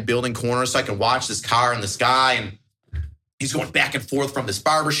hide behind building corners so I can watch this car and this guy. And he's going back and forth from this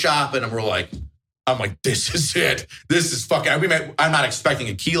barber shop, and I'm like, this is it. This is fucking. I'm not expecting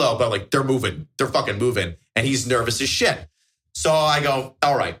a kilo, but like they're moving. They're fucking moving, and he's nervous as shit. So I go,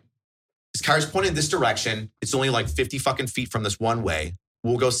 all right. This car's pointed in this direction. It's only like 50 fucking feet from this one way.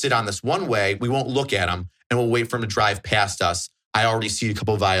 We'll go sit on this one way. We won't look at him, and we'll wait for him to drive past us. I already see a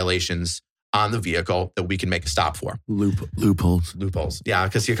couple of violations on the vehicle that we can make a stop for. Loopholes. Yeah, I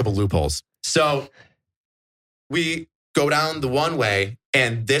can see a couple loopholes. So we go down the one way,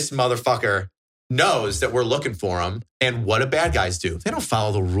 and this motherfucker knows that we're looking for him. And what do bad guys do? They don't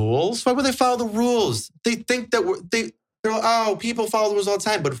follow the rules. Why would they follow the rules? They think that they're like, oh, people follow the rules all the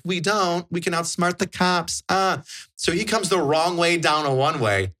time. But if we don't, we can outsmart the cops. So he comes the wrong way down a one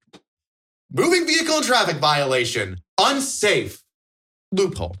way. moving vehicle and traffic violation, unsafe,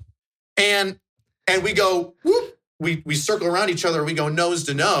 loophole. And we go, whoop, we circle around each other. We go nose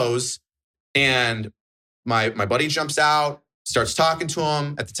to nose. And my buddy jumps out, starts talking to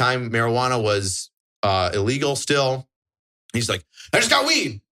him. At the time, marijuana was illegal still. He's like, I just got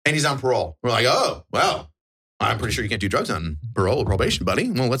weed. And he's on parole. We're like, oh, well, I'm pretty sure you can't do drugs on parole or probation, buddy.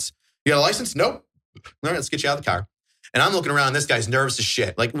 Well, you got a license? Nope. All right, let's get you out of the car. And I'm looking around, and this guy's nervous as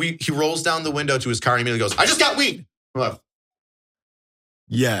shit. Like, he rolls down the window to his car and immediately goes, I just got weed. I'm like,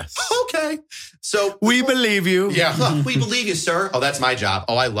 Yes. okay. So We believe you. yeah, we believe you, sir. Oh, that's my job.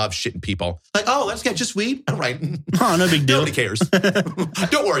 Oh, I love shitting people. Like, oh, that's got just weed? All right. Oh, no big deal. Nobody cares.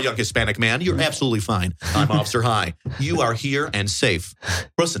 Don't worry, young Hispanic man. You're absolutely fine. I'm Officer High. You are here and safe.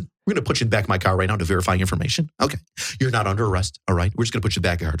 Listen, we're going to put you in the back of my car right now to verify information. Okay. You're not under arrest. All right. We're just going to put you in the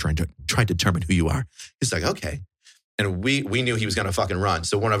back of our car trying to determine who you are. He's like, okay. And we knew he was going to fucking run.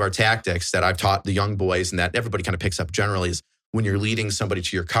 So one of our tactics that I've taught the young boys and that everybody kind of picks up generally is when you're leading somebody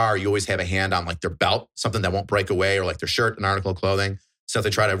to your car, you always have a hand on like their belt, something that won't break away, or like their shirt, an article of clothing. So if they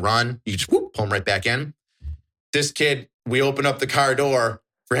try to run, you just whoop, pull them right back in. This kid, we open up the car door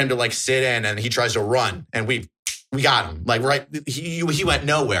for him to like sit in, and he tries to run, and we got him. Like right, he went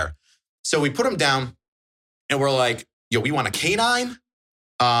nowhere. So we put him down, and we're like, yo, we want a canine,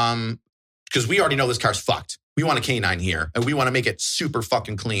 because we already know this car's fucked. We want a canine here, and we want to make it super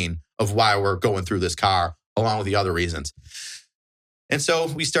fucking clean of why we're going through this car, along with the other reasons. And so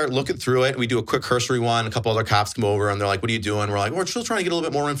we start looking through it. We do a quick cursory one. A couple other cops come over and they're like, what are you doing? We're like, we're still trying to get a little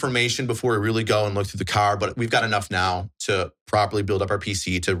bit more information before we really go and look through the car. But we've got enough now to properly build up our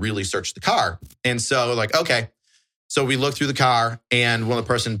PC to really search the car. And so we're like, okay. So we look through the car, and one of the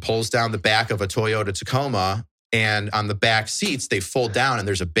person pulls down the back of a Toyota Tacoma, and on the back seats, they fold down, and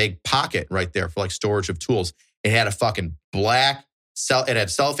there's a big pocket right there for like storage of tools. It had a fucking it had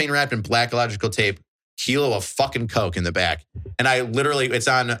cellophane wrapped in black electrical tape, kilo of fucking coke in the back. And I literally, it's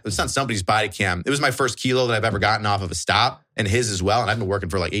on somebody's body cam. It was my first kilo that I've ever gotten off of a stop, and his as well. And I've been working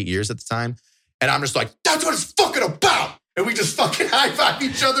for like 8 years at the time. And I'm just like, that's what it's fucking about. And we just fucking high five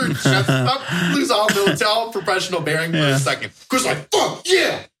each other and shut up, lose all the hotel professional bearing for a second. Chris like, fuck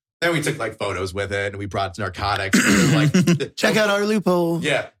yeah. Then we took like photos with it, and we brought narcotics. Like, Check out our loophole.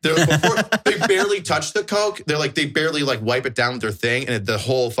 yeah, before they barely touched the coke. They barely like wipe it down with their thing, and the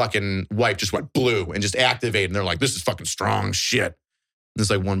whole fucking wipe just went blue and just activated. And they're like, "This is fucking strong shit." And it's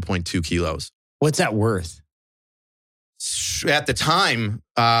like 1.2 kilos. What's that worth? At the time,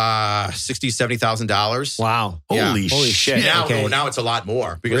 $60,000-$70,000. Wow. Yeah. Holy shit. Now, Okay. now it's a lot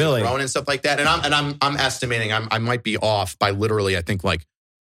more because Really? of Corona and stuff like that. And I'm estimating I might be off by literally, I think like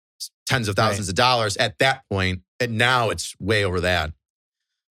tens of thousands of dollars at that point. And now it's way over that.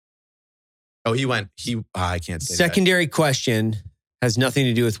 Oh, I can't say Secondary question has nothing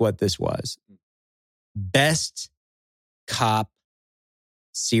to do with what this was. Best cop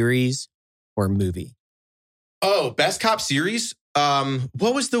series or movie? Oh, best cop series?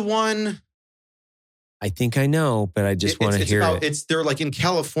 What was the one? I think I know, but I just want to hear it. They're like in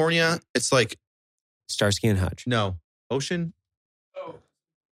California. It's like, Starsky and Hutch. no. Ocean?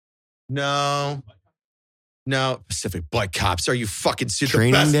 No. Pacific Bike Cops. Are you fucking serious?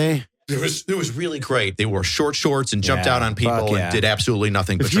 Training Day? It was really great. They wore short shorts and jumped out on people and did absolutely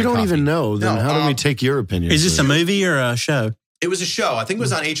nothing but If you drink don't coffee. even know, then No, how do we take your opinion? Is this a movie or a show? It was a show. I think it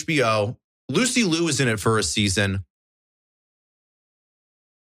was on HBO. Lucy Liu was in it for a season.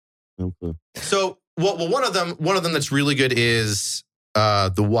 No clue. So, well, one of them that's really good is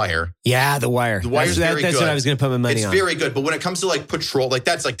The Wire. Yeah, The Wire. The Wire's very That's good. what I was going to put my money It's on. very good, but when it comes to like patrol, like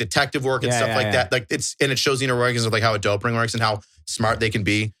that's like detective work and Yeah, stuff yeah, like yeah. that, like it shows the inner workings of like how a dope ring works and how smart they can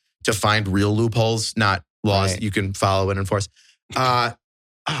be to find real loopholes, not laws Right. you can follow and enforce.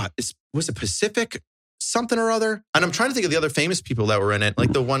 Was it Pacific something or other? And I'm trying to think of the other famous people that were in it,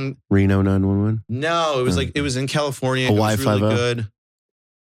 like the one. Reno 911? No, it was like it was in California. Hawaii It was really 5-0? good.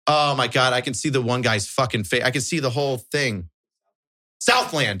 Oh my God, I can see the one guy's fucking face. I can see the whole thing.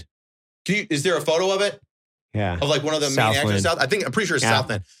 Southland. Is there a photo of it? Yeah. Of like one of the main Southland. actors? I'm pretty sure it's Yeah.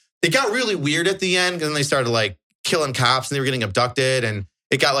 Southland. They got really weird at the end, and then they started like killing cops, and they were getting abducted, and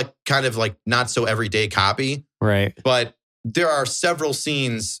it got like kind of like not so everyday copy. Right. But there are several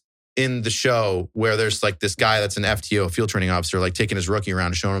scenes in the show where there's like this guy that's an FTO, a field training officer, like taking his rookie around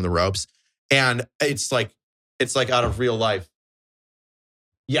and showing him the ropes. And it's like out of real life.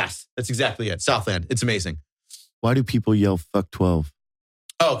 Yes, that's exactly it. Southland. It's amazing. Why do people yell fuck 12?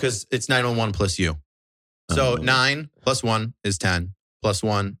 Oh, because it's 911 plus you. So 9 plus 1 is 10, plus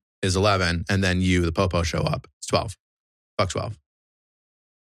 1 is 11, and then you, the popo, show up. It's 12. Fuck 12.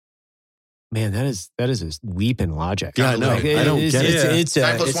 Man, that is a leap in logic. Yeah, I know. I don't get it. It's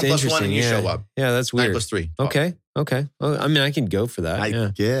 9 plus 1 plus 1 interesting. and you yeah. show up. Yeah, that's 9 weird. plus 3. Okay. Well, I mean, I can go for that. I yeah.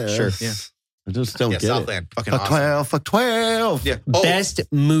 guess. Sure. Yeah. I just don't Yeah, get it. Southland. Fucking Fuck awesome. 12. Fuck 12. Yeah. Oh, Best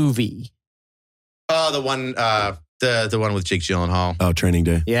movie. the one the one with Jake Gyllenhaal. Oh, Training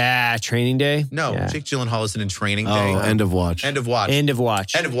Day. Yeah, Training Day. No, Yeah. Jake Gyllenhaal isn't in Training Oh, Day. End of Watch. End of watch. End of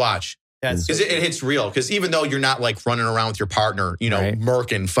Watch. End of watch. That's Because it hits real. Because even though you're not like running around with your partner, you know, Right.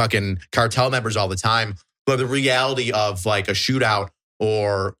 murking fucking cartel members all the time, but the reality of like a shootout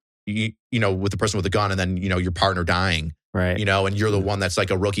or, you know, with the person with the gun and then, you know, your partner dying, right. you know, and you're the one that's like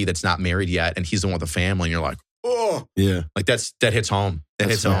a rookie that's not married yet and he's the one with the family and you're like, oh, Yeah. like that hits home. That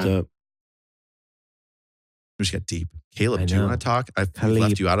That's hits home. fucked up. We just got deep. Caleb, I do you know. want to talk? I've Caleb,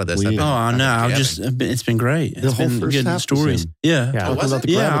 left you out of this. we- I've been- Oh, I've been no, I've gabbing. just, it's been great. The It's whole been first good half was stories. him. Yeah. Yeah. Talking was about it?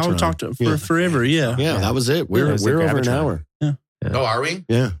 the Yeah, I'll Gravitron. talk to for Yeah. forever. Yeah. Yeah, that was it. It We're was the over an Gravitron. hour. Oh, are we?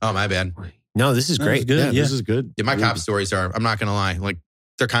 Yeah. Oh, my bad. No, this is That was great. good. This is good. Yeah, my cop stories are, I'm not going to lie, like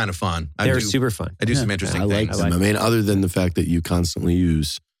they're kind of fun. They're super fun. I do Yeah. some interesting I like things. them. I mean, other than the fact that you constantly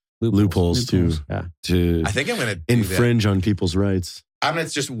use loopholes to Yeah. I think I'm going to infringe on people's rights. I'm going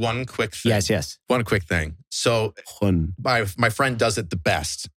to just one quick thing. Yes. One quick thing. So Fun. my friend does it the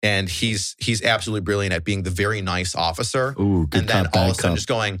best, and he's absolutely brilliant at being the very nice officer, Ooh, good and then cop, all of bad a sudden cop. just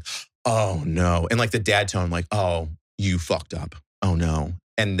going, oh no, and like the dad tone, like, oh, you fucked up. Oh no,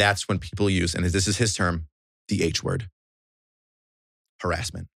 and that's when people use, and this is his term, the H word,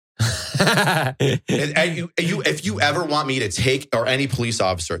 harassment. And if you ever want me to take, or any police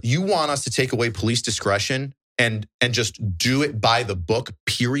officer, you want us to take away police discretion and just do it by the book,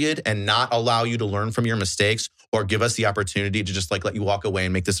 period, and not allow you to learn from your mistakes or give us the opportunity to just like let you walk away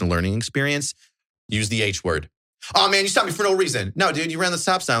and make this a learning experience, use the H word. Oh man, you stopped me for no reason. No, dude, you ran the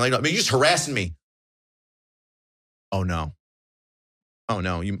stop sign. Like, I mean, you're just harassing me. Oh no.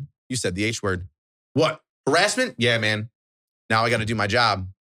 You said the H word. What? Harassment? Yeah, man. Now I got to do my job.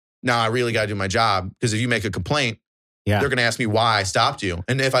 Now I really got to do my job, because if you make a complaint, Yeah. they're going to ask me why I stopped you.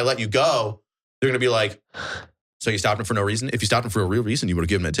 And if I let you go, they're going to be like, so you stopped him for no reason? If you stopped him for a real reason, you would have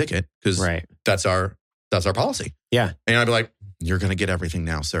given him a ticket, because Right. that's our policy. Yeah. And I'd be like, you're going to get everything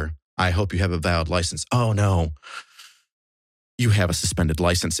now, sir. I hope you have a valid license. Oh, no. You have a suspended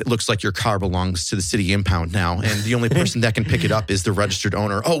license. It looks like your car belongs to the city impound now, and the only person that can pick it up is the registered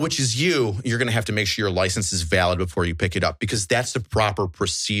owner. Oh, which is you. You're going to have to make sure your license is valid before you pick it up, because that's the proper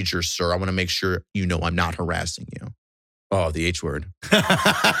procedure, sir. I want to make sure you know I'm not harassing you. Oh, the H word.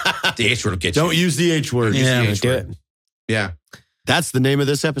 The H word will get you. Don't use the H word. Use Yeah, the H do word. it. Yeah. That's the name of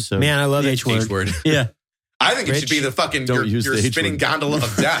this episode. Man, I love The H H word. word. Yeah. I think it should Rich, be the fucking don't your use the H spinning word. gondola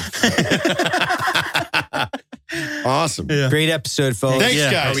of death. Awesome. Yeah. Great episode, folks. Thanks,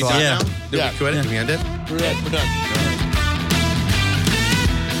 Yeah. guys. Are we done Yeah. now? Did Yeah. we quit it? Did we end it? We're done.